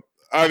you know,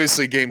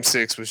 obviously game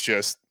 6 was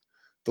just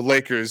the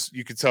Lakers.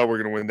 You could tell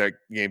we're going to win that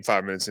game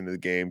 5 minutes into the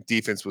game.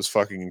 Defense was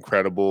fucking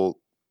incredible.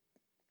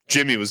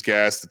 Jimmy was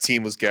gassed. The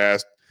team was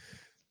gassed.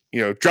 You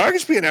know,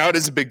 Dragic being out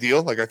is a big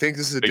deal. Like, I think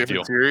this is a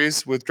different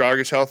series with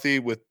Dragic healthy,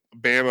 with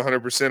Bam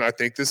 100%. I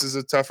think this is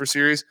a tougher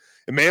series.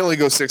 It may only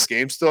go 6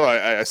 games still.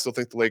 I still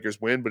think the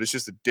Lakers win, but it's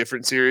just a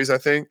different series, I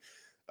think.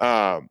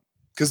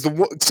 Because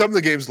some of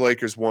the games the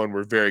Lakers won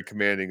were very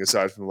commanding,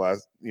 aside from the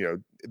last, you know,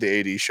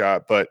 the AD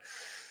shot. But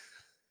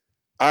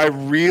I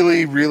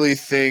really, really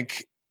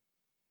think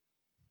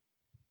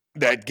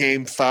that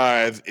game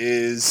 5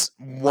 is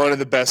one of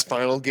the best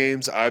final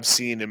games I've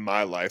seen in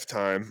my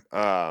lifetime.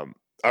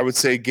 I would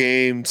say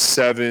game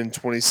 7,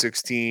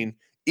 2016,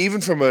 even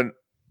from an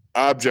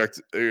objective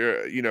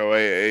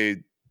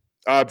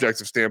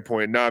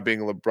standpoint, not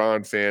being a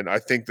LeBron fan, I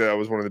think that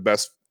was one of the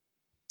best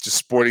just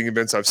sporting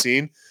events I've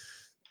seen.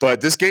 But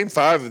this game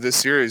 5 of this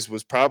series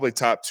was probably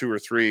top 2 or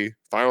 3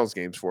 finals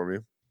games for me.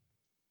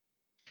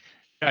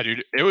 Yeah,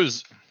 dude, it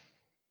was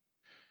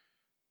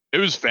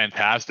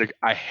fantastic.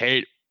 I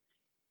hate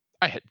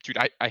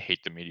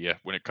the media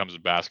when it comes to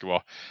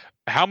basketball.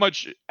 How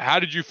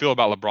did you feel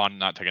about LeBron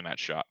not taking that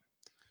shot?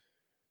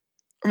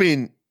 I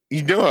mean,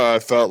 you know how I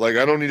felt. Like,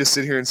 I don't need to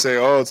sit here and say,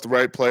 oh, it's the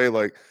right play.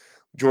 Like,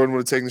 Jordan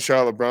would have taken the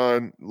shot.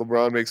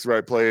 LeBron makes the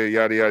right play,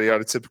 yada, yada,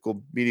 yada,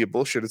 typical media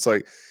bullshit. It's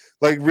like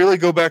really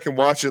go back and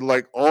watch it.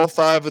 Like, all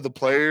 5 of the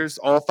players,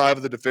 all 5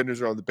 of the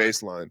defenders are on the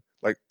baseline.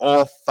 Like,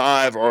 all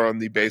 5 are on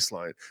the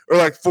baseline. Or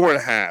like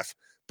 4.5.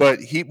 But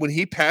when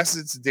he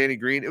passes it to Danny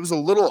Green, it was a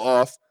little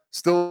off,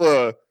 still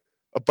a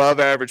above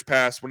average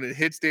pass. When it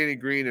hits Danny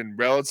Green and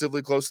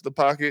relatively close to the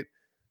pocket,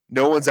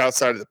 no one's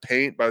outside of the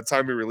paint. By the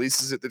time he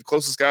releases it, the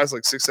closest guy's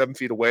like 6-7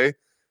 feet away.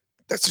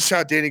 That's a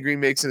shot Danny Green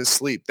makes in his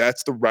sleep.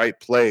 That's the right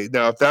play.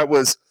 Now, if that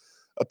was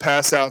a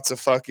pass out to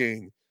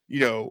fucking,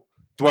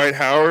 Dwight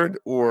Howard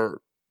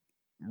or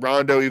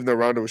Rondo, even though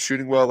Rondo was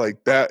shooting well,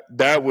 like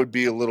that would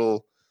be a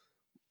little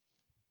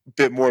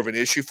bit more of an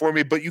issue for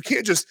me. But you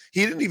can't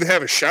he didn't even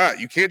have a shot.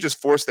 You can't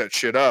just force that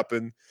shit up.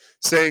 And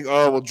saying,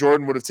 oh, well,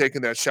 Jordan would have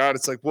taken that shot.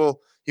 It's like, well,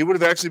 he would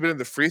have actually been in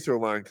the free throw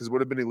line because it would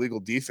have been illegal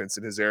defense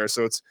in his era.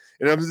 So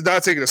and I'm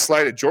not taking a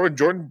slight at Jordan.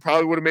 Jordan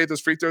probably would have made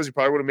those free throws. He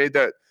probably would have made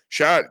that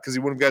shot because he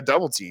wouldn't have got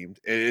double teamed.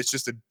 And it's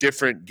just a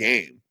different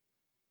game.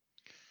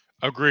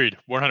 Agreed,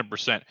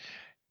 100%.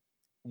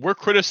 We're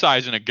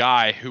criticizing a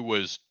guy who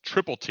was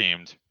triple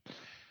teamed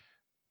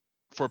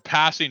for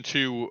passing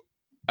to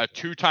a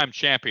two-time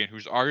champion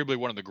who's arguably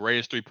one of the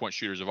greatest three-point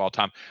shooters of all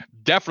time,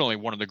 definitely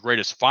one of the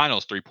greatest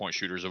finals three-point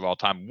shooters of all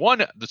time.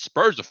 Won the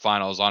Spurs of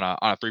finals on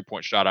a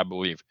three-point shot, I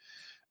believe.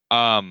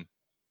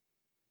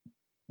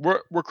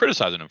 We're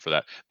criticizing him for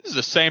that. This is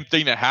the same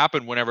thing that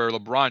happened whenever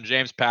LeBron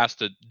James passed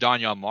to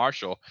Donyell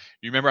Marshall.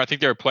 You remember? I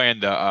think they were playing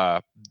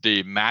the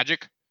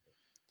Magic.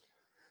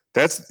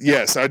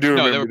 Yes, I do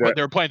remember that.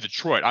 They were playing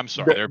Detroit. I'm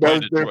sorry, they were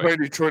playing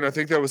Detroit. I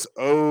think that was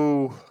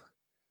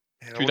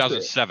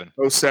 2007.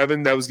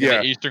 07. That was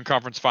the Eastern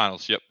Conference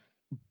Finals. Yep.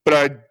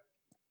 But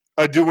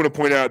I do want to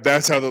point out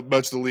that's how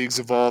much the league's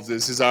evolved.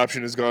 Is his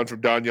option has gone from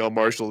Donyell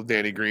Marshall to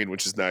Danny Green,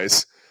 which is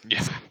nice.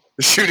 Yeah.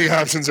 The shooting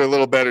options are a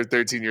little better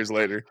 13 years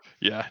later.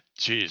 Yeah.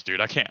 Jeez,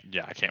 dude. I can't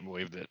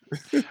believe that.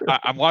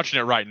 I'm watching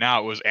it right now.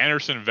 It was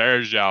Anderson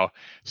Varejao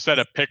set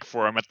a pick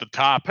for him at the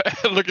top,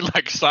 looking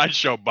like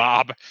Sideshow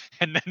Bob.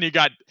 And then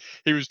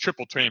he was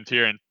triple teamed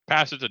here and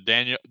passed it to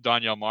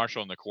Donyell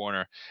Marshall in the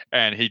corner.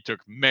 And he took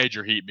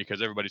major heat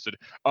because everybody said,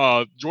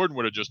 Jordan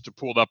would have just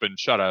pulled up and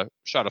shot a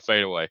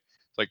fadeaway.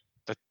 It's like,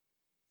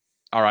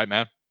 all right,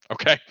 man.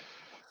 Okay.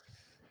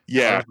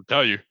 Yeah. I have to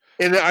tell you.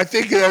 And I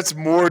think that's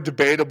more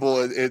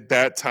debatable at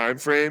that time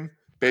frame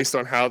based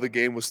on how the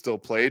game was still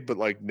played. But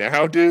like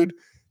now, dude,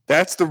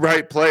 that's the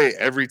right play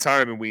every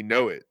time, and we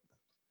know it.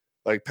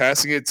 Like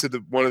passing it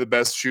to one of the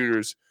best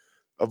shooters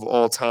of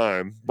all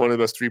time, one of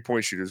the best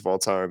 3-point shooters of all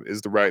time,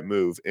 is the right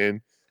move. And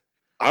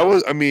I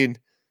was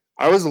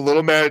a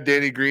little mad at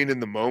Danny Green in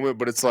the moment,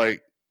 but it's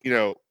like,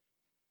 we're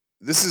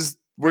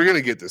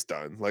gonna get this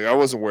done. Like I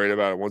wasn't worried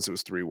about it once it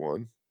was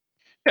 3-1.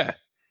 Yeah,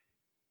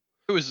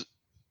 it was.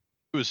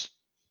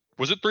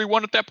 Was it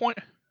 3-1 at that point?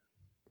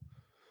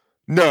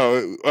 No,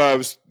 it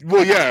was.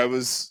 Well, yeah, it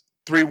was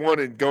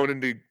 3-1 and going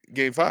into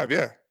Game 5.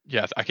 Yeah.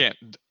 Yeah, I can't.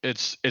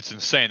 It's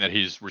insane that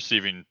he's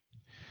receiving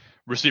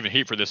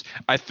heat for this.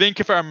 I think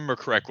if I remember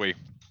correctly,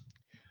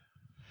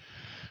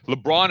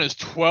 LeBron is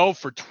 12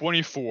 for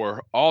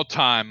 24 all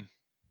time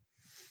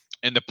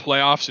in the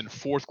playoffs in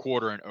fourth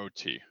quarter and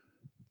OT,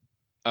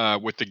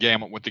 with the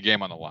game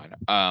on the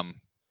line.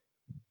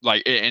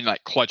 Like in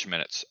like clutch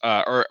minutes,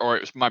 or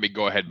it might be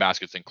go ahead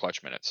baskets in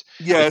clutch minutes.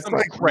 Yeah, it's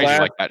like crazy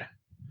like that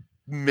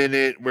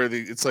minute where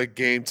it's like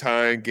game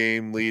time,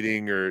 game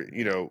leading, or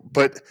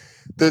But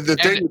the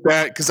thing with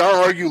that, because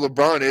I'll argue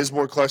LeBron is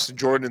more clutch than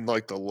Jordan in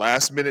like the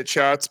last minute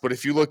shots. But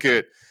if you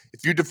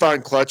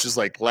define clutch as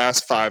like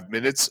last 5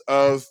 minutes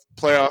of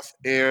playoff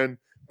and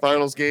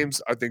finals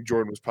games, I think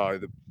Jordan was probably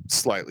the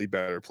slightly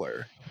better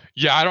player.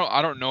 Yeah,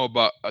 I don't know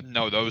about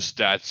those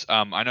stats.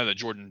 I know that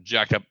Jordan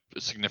jacked up a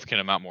significant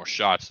amount more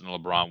shots than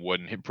LeBron would,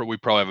 and we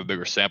probably have a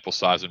bigger sample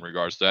size in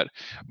regards to that.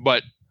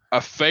 But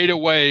a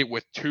fadeaway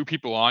with two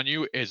people on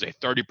you is a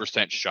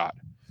 30% shot,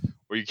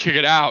 where you kick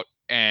it out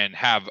and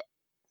have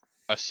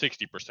a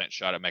 60%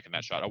 shot at making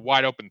that shot. A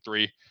wide open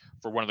three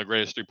for one of the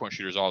greatest 3-point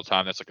shooters of all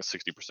time, that's like a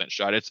 60%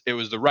 shot. It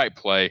was the right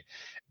play,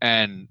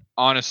 and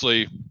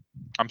honestly,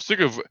 I'm sick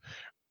of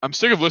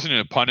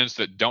listening to pundits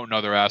that don't know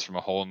their ass from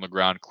a hole in the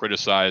ground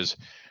criticize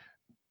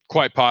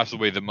quite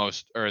possibly the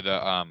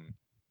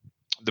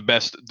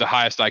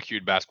highest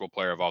IQ'd basketball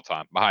player of all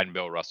time, behind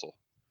Bill Russell.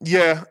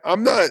 Yeah,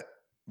 I'm not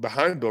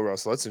behind Bill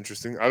Russell. That's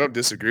interesting. I don't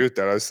disagree with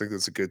that. I just think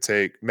that's a good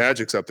take.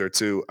 Magic's up there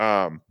too.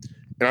 And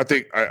I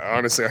think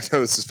honestly, I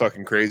know this is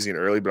fucking crazy and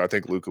early, but I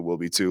think Luka will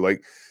be too.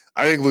 Like,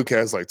 I think Luka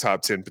has like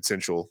top 10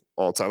 potential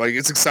all time. Like,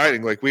 it's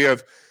exciting. Like, we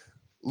have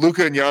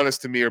Luka and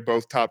Giannis, to me, are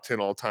both top 10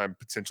 all-time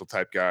potential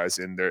type guys,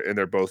 and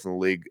they're both in the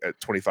league at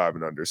 25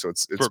 and under. So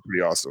it's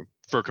pretty awesome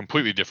for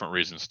completely different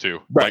reasons too.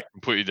 Right, like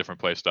completely different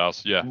play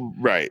styles. Yeah,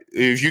 right.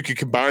 If you could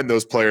combine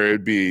those players,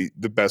 it'd be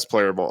the best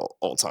player of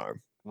all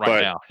time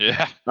now.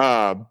 Yeah,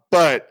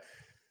 but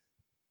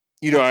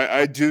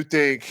I do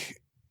think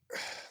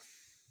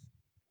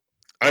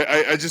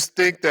I just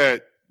think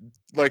that,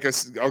 like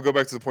I'll go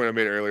back to the point I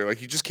made earlier.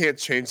 Like, you just can't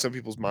change some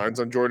people's minds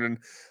on Jordan.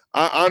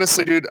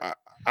 Honestly, dude.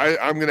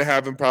 I'm going to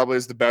have him probably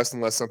as the best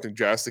unless something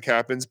drastic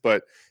happens.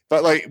 But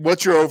like,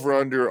 what's your over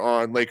under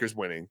on Lakers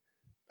winning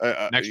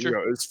next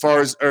year? As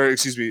far as,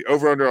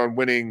 over under on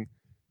winning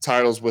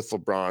titles with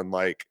LeBron?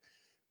 Like,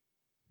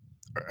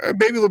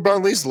 Maybe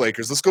LeBron leads the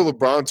Lakers. Let's go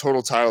LeBron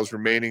total titles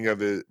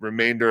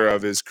remainder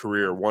of his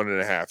career,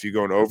 1.5. You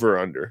going over or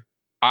under?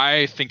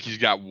 I think he's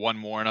got one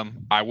more in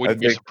him. I I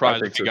wouldn't be think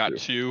surprised if he so got too.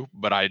 2,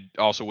 but I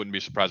also wouldn't be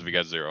surprised if he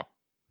got 0.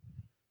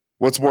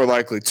 What's more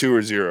likely, 2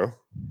 or 0?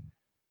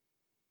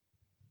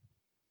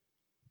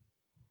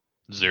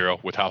 0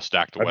 with how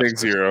stacked the I West think is.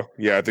 0.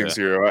 Yeah, I think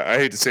 0. I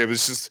hate to say it, but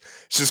it's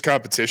just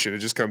competition. It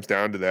just comes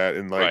down to that.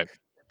 And like, Right.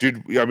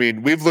 dude, I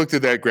mean, we've looked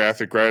at that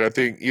graphic, right? I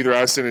think either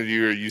I sent it to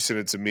you or you sent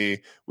it to me.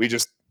 We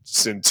just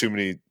send too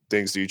many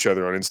things to each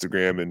other on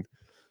Instagram, and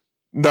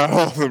not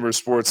all of them are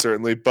sports,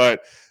 certainly.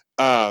 But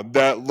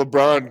that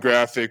LeBron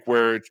graphic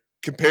where it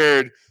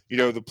compared,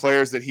 the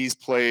players that he's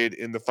played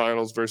in the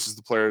finals versus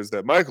the players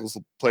that Michael's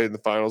played in the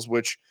finals,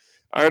 which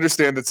I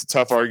understand that's a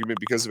tough argument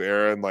because of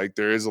era, and like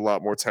there is a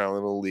lot more talent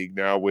in the league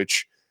now,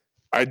 which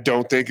I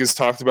don't think is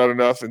talked about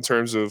enough in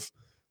terms of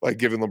like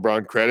giving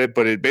LeBron credit,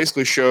 but it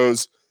basically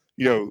shows,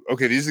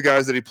 okay, these are the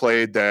guys that he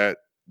played that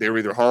they were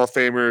either Hall of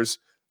Famers,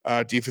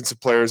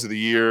 defensive players of the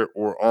year,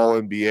 or all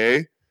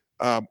NBA,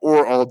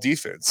 or all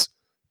defense.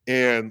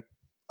 And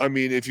I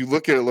mean, if you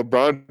look at it,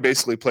 LeBron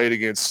basically played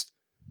against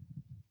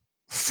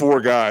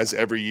 4 guys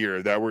every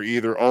year that were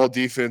either all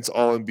defense,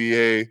 all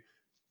NBA,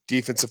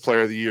 defensive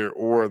player of the year,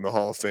 or in the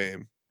Hall of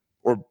Fame.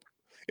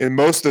 And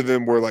most of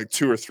them were like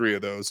 2 or 3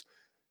 of those.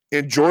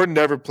 And Jordan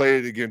never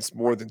played against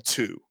more than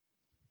 2.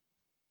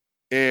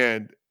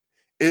 And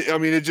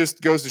it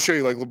just goes to show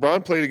you, like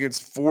LeBron played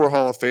against 4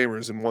 Hall of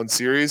Famers in one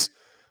series.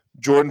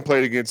 Jordan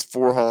played against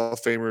 4 Hall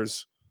of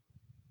Famers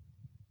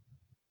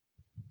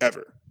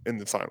ever in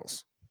the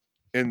finals.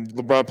 And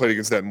LeBron played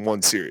against that in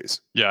one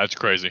series. Yeah, it's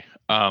crazy.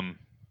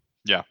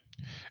 Yeah,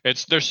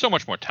 there's so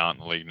much more talent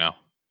in the league now.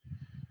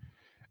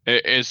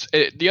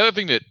 The other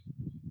thing that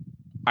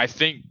I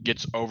think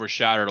gets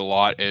overshadowed a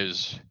lot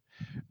is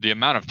the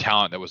amount of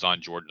talent that was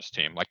on Jordan's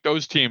team. Like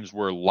those teams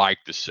were like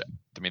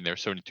they're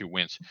 72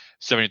 wins,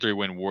 73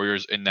 win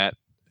Warriors. In that,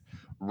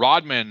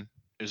 Rodman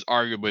is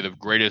arguably the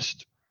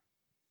greatest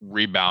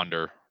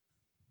rebounder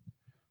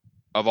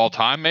of all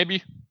time.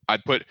 Maybe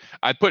I'd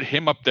put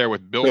him up there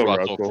with Bill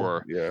Russell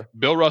for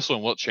Bill Russell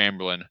and Wilt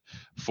Chamberlain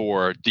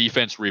for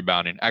defense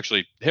rebounding.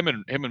 Actually, him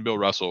and Bill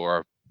Russell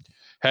are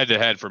head to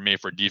head for me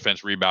for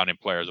defense rebounding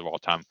players of all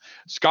time.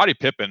 Scottie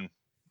Pippen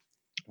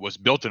was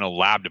built in a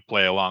lab to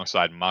play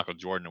alongside Michael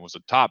Jordan and was a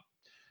top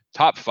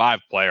 5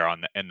 player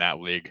in that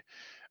league.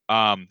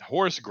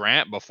 Horace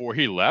Grant, before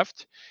he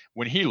left,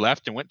 when he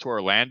left and went to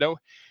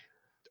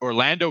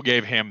Orlando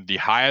gave him the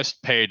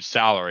highest paid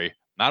salary,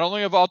 not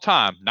only of all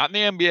time, not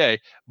in the NBA,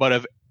 but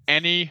of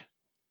any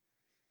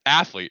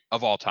athlete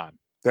of all time.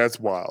 That's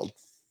wild.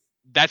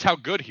 That's how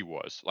good he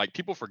was. Like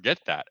people forget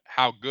that,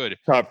 how good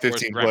top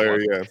 15 player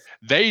was. Yeah,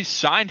 they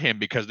signed him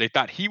because they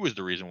thought he was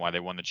the reason why they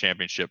won the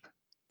championship.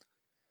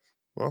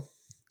 Well,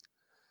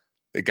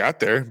 they got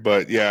there,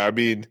 but yeah, I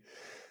mean,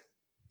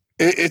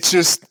 it's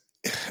just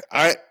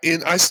I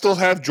still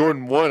have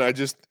Jordan 1.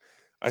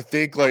 I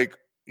think like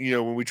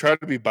when we try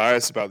to be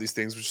biased about these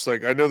things, which is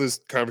like I know this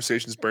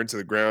conversation is burnt to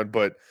the ground,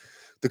 but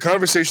the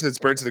conversation that's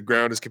burnt to the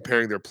ground is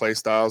comparing their play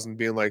styles and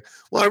being like,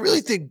 well, I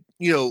really think,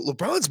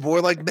 LeBron's more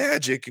like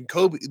Magic and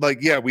Kobe. Like,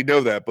 yeah, we know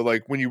that. But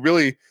like when you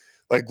really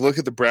like look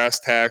at the brass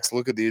tacks,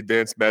 look at the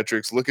advanced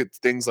metrics, look at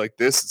things like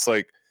this, it's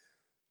like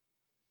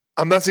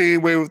I'm not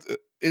taking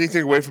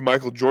anything away from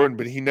Michael Jordan,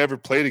 but he never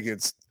played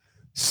against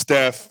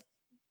Steph,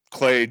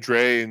 Clay,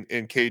 Dre, and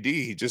KD.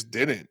 He just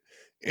didn't.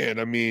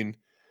 And I mean,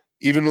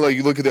 even like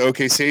you look at the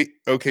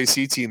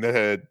OKC team that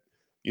had,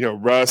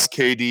 Russ,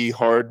 KD,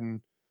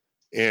 Harden,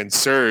 and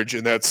Serge,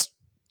 and that's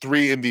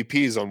 3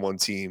 MVPs on one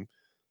team.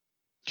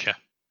 Yeah.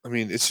 I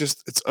mean,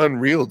 it's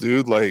unreal,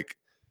 dude. Like,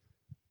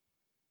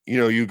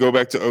 you go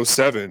back to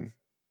 07,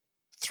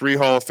 3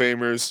 Hall of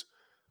Famers,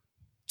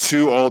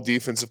 2 all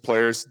defensive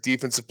players,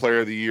 defensive player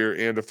of the year,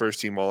 and a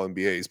first team all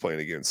NBA he's playing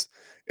against.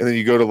 And then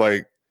you go to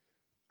like,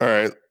 all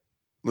right,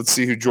 let's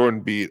see who Jordan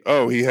beat.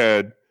 Oh, he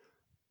had,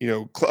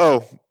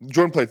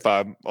 Jordan played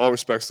 5. All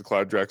respects to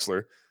Clyde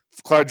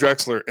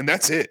Drexler, and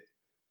that's it.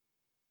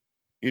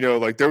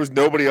 Like there was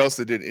nobody else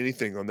that did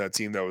anything on that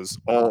team that was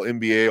all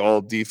NBA,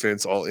 all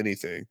defense, all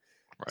anything.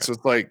 Right. So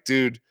it's like,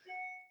 dude,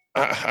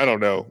 I don't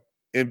know.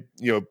 And,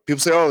 people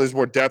say, oh, there's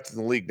more depth in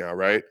the league now,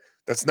 right?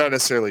 That's not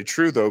necessarily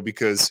true, though,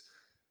 because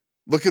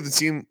look at the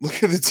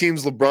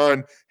teams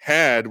LeBron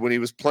had when he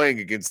was playing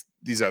against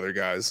these other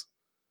guys.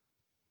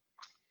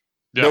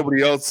 Yeah.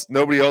 Nobody else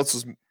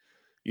was,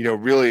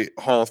 really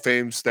Hall of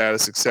Fame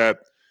status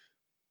except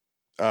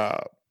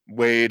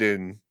Wade,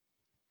 and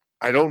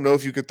I don't know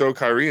if you could throw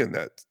Kyrie in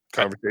that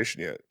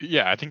conversation yet.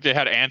 Yeah, I think they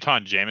had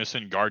Anton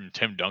Jamison guarding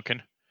Tim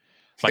Duncan.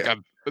 Like yeah.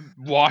 I've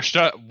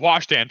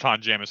washed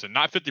Anton Jamison,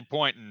 not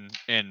 50-point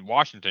in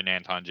Washington.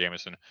 Anton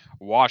Jamison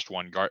washed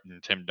one guarding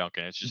Tim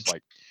Duncan. It's just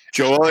like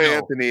Joel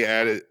Anthony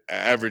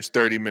averaged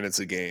 30 minutes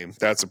a game.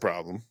 That's a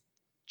problem.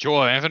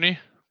 Joel Anthony,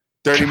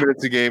 30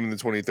 minutes a game in the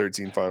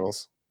 2013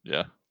 finals.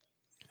 Yeah,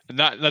 and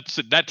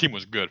that team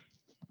was good.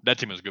 That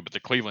team was good, but the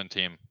Cleveland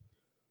team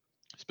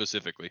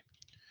specifically.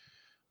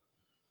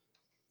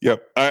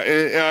 Yep,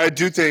 I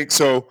do think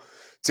so.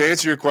 To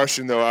answer your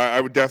question, though, I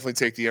would definitely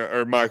take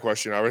my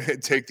question. I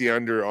would take the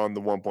under on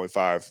the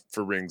 1.5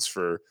 for rings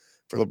for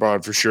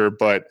LeBron for sure.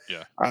 But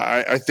Yeah.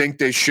 I think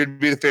they should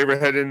be the favorite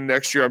heading into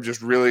next year. I'm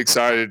just really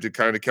excited to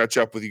kind of catch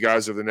up with you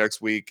guys over the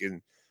next week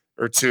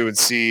or two and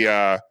see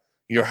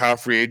how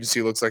free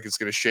agency looks like it's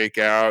going to shake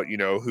out.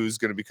 Who's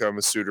going to become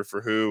a suitor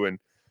for who, and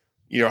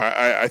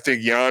I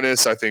think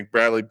Giannis, I think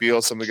Bradley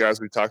Beal, some of the guys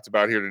we talked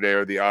about here today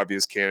are the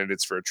obvious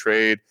candidates for a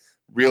trade.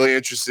 Really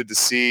interested to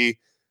see,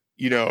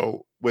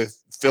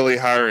 with Philly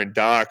hiring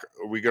Doc,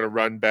 are we going to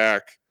run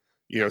back,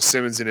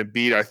 Simmons and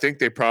Embiid? I think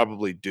they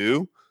probably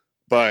do,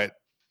 but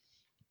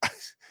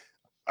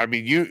I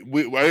mean,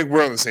 I think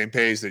we're on the same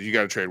page that you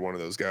got to trade one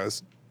of those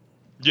guys.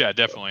 Yeah,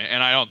 definitely.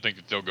 And I don't think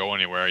that they'll go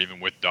anywhere, even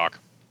with Doc.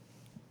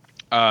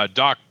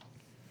 Doc,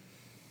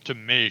 to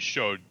me,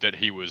 showed that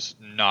he was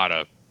not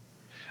a.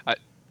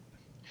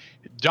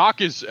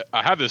 Doc is.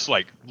 I have this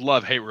like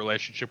love-hate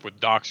relationship with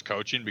Doc's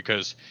coaching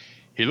because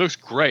he looks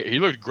great. He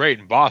looked great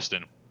in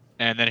Boston,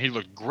 and then he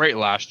looked great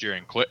last year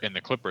in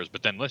the Clippers.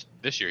 But then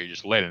this year he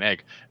just laid an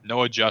egg.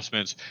 No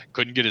adjustments.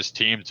 Couldn't get his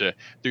team to.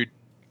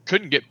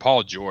 Couldn't get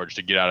Paul George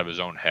to get out of his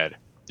own head.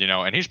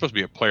 And he's supposed to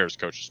be a player's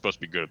coach. He's supposed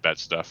to be good at that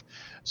stuff.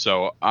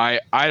 So I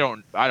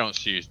don't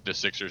see the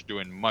Sixers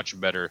doing much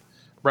better.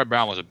 Brett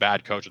Brown was a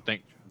bad coach. I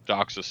think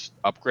Doc's just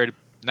upgraded,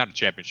 not a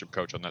championship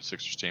coach on that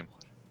Sixers team.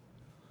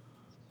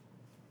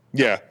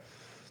 Yeah,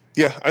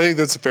 I think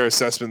that's a fair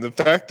assessment. The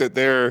fact that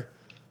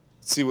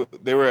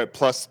they were at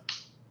plus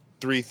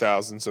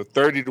 3,000, so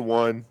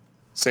 30-1,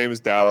 same as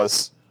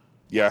Dallas.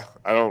 Yeah,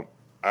 I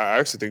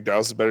actually think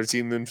Dallas is a better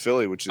team than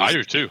Philly, which is I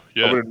do too.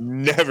 Yeah, I would have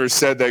never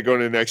said that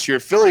going into next year.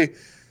 Philly,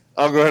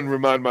 I'll go ahead and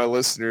remind my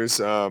listeners,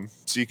 so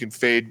you can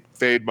fade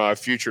my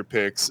future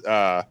picks.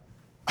 I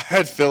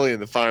had Philly in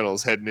the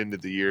finals heading into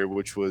the year,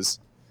 which was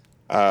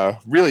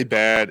really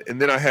bad, and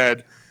then I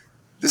had.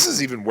 This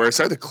is even worse.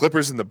 I had the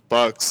Clippers and the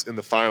Bucks in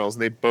the finals,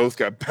 and they both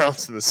got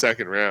bounced in the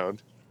second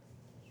round.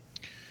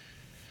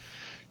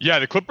 Yeah,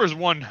 the Clippers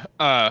won.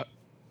 I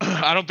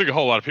don't think a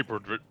whole lot of people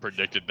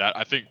predicted that.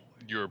 I think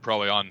you were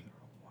probably on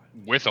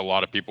with a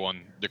lot of people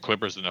on the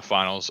Clippers in the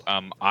finals.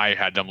 I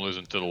had them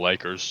losing to the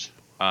Lakers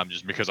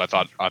just because I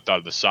thought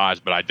of the size,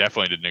 but I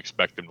definitely didn't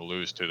expect them to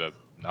lose to the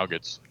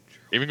Nuggets,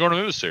 even going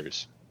into the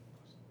series.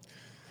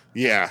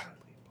 Yeah.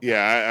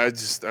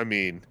 I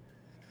mean,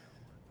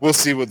 we'll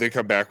see what they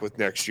come back with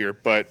next year.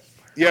 But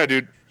yeah,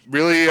 dude,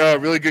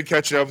 really good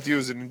catching up with you. It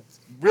was a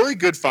really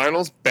good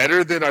finals,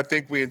 better than I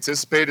think we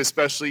anticipated,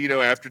 especially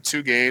after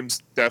 2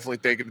 games. Definitely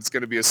thinking it's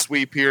going to be a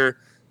sweep here.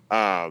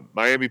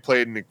 Miami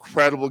played an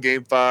incredible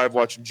Game 5,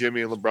 watching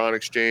Jimmy and LeBron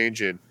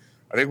exchange, and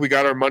I think we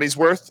got our money's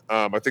worth.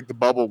 I think the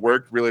bubble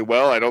worked really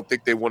well. I don't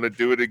think they want to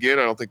do it again.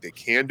 I don't think they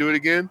can do it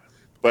again,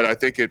 but I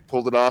think it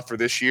pulled it off for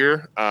this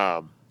year.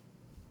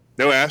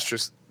 No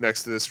asterisk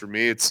next to this for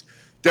me. It's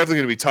definitely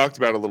going to be talked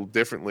about a little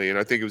differently, and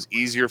I think it was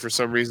easier for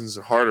some reasons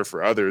and harder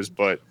for others.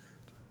 But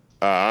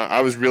I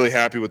was really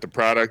happy with the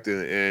product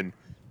and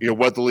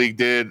what the league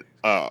did,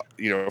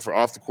 for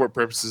off the court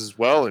purposes as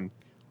well. And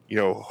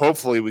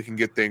hopefully we can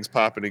get things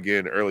popping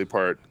again early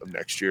part of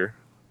next year.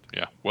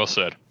 Yeah, well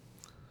said.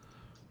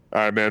 All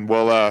right, man.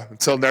 Well,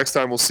 until next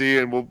time, we'll see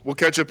you, and we'll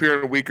catch up here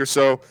in a week or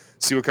so,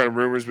 see what kind of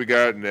rumors we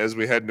got, and as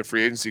we head into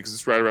free agency, because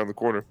it's right around the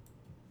corner.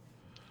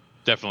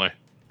 Definitely.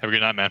 Have a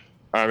good night, man.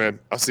 All right, man.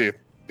 I'll see you.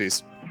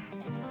 Peace.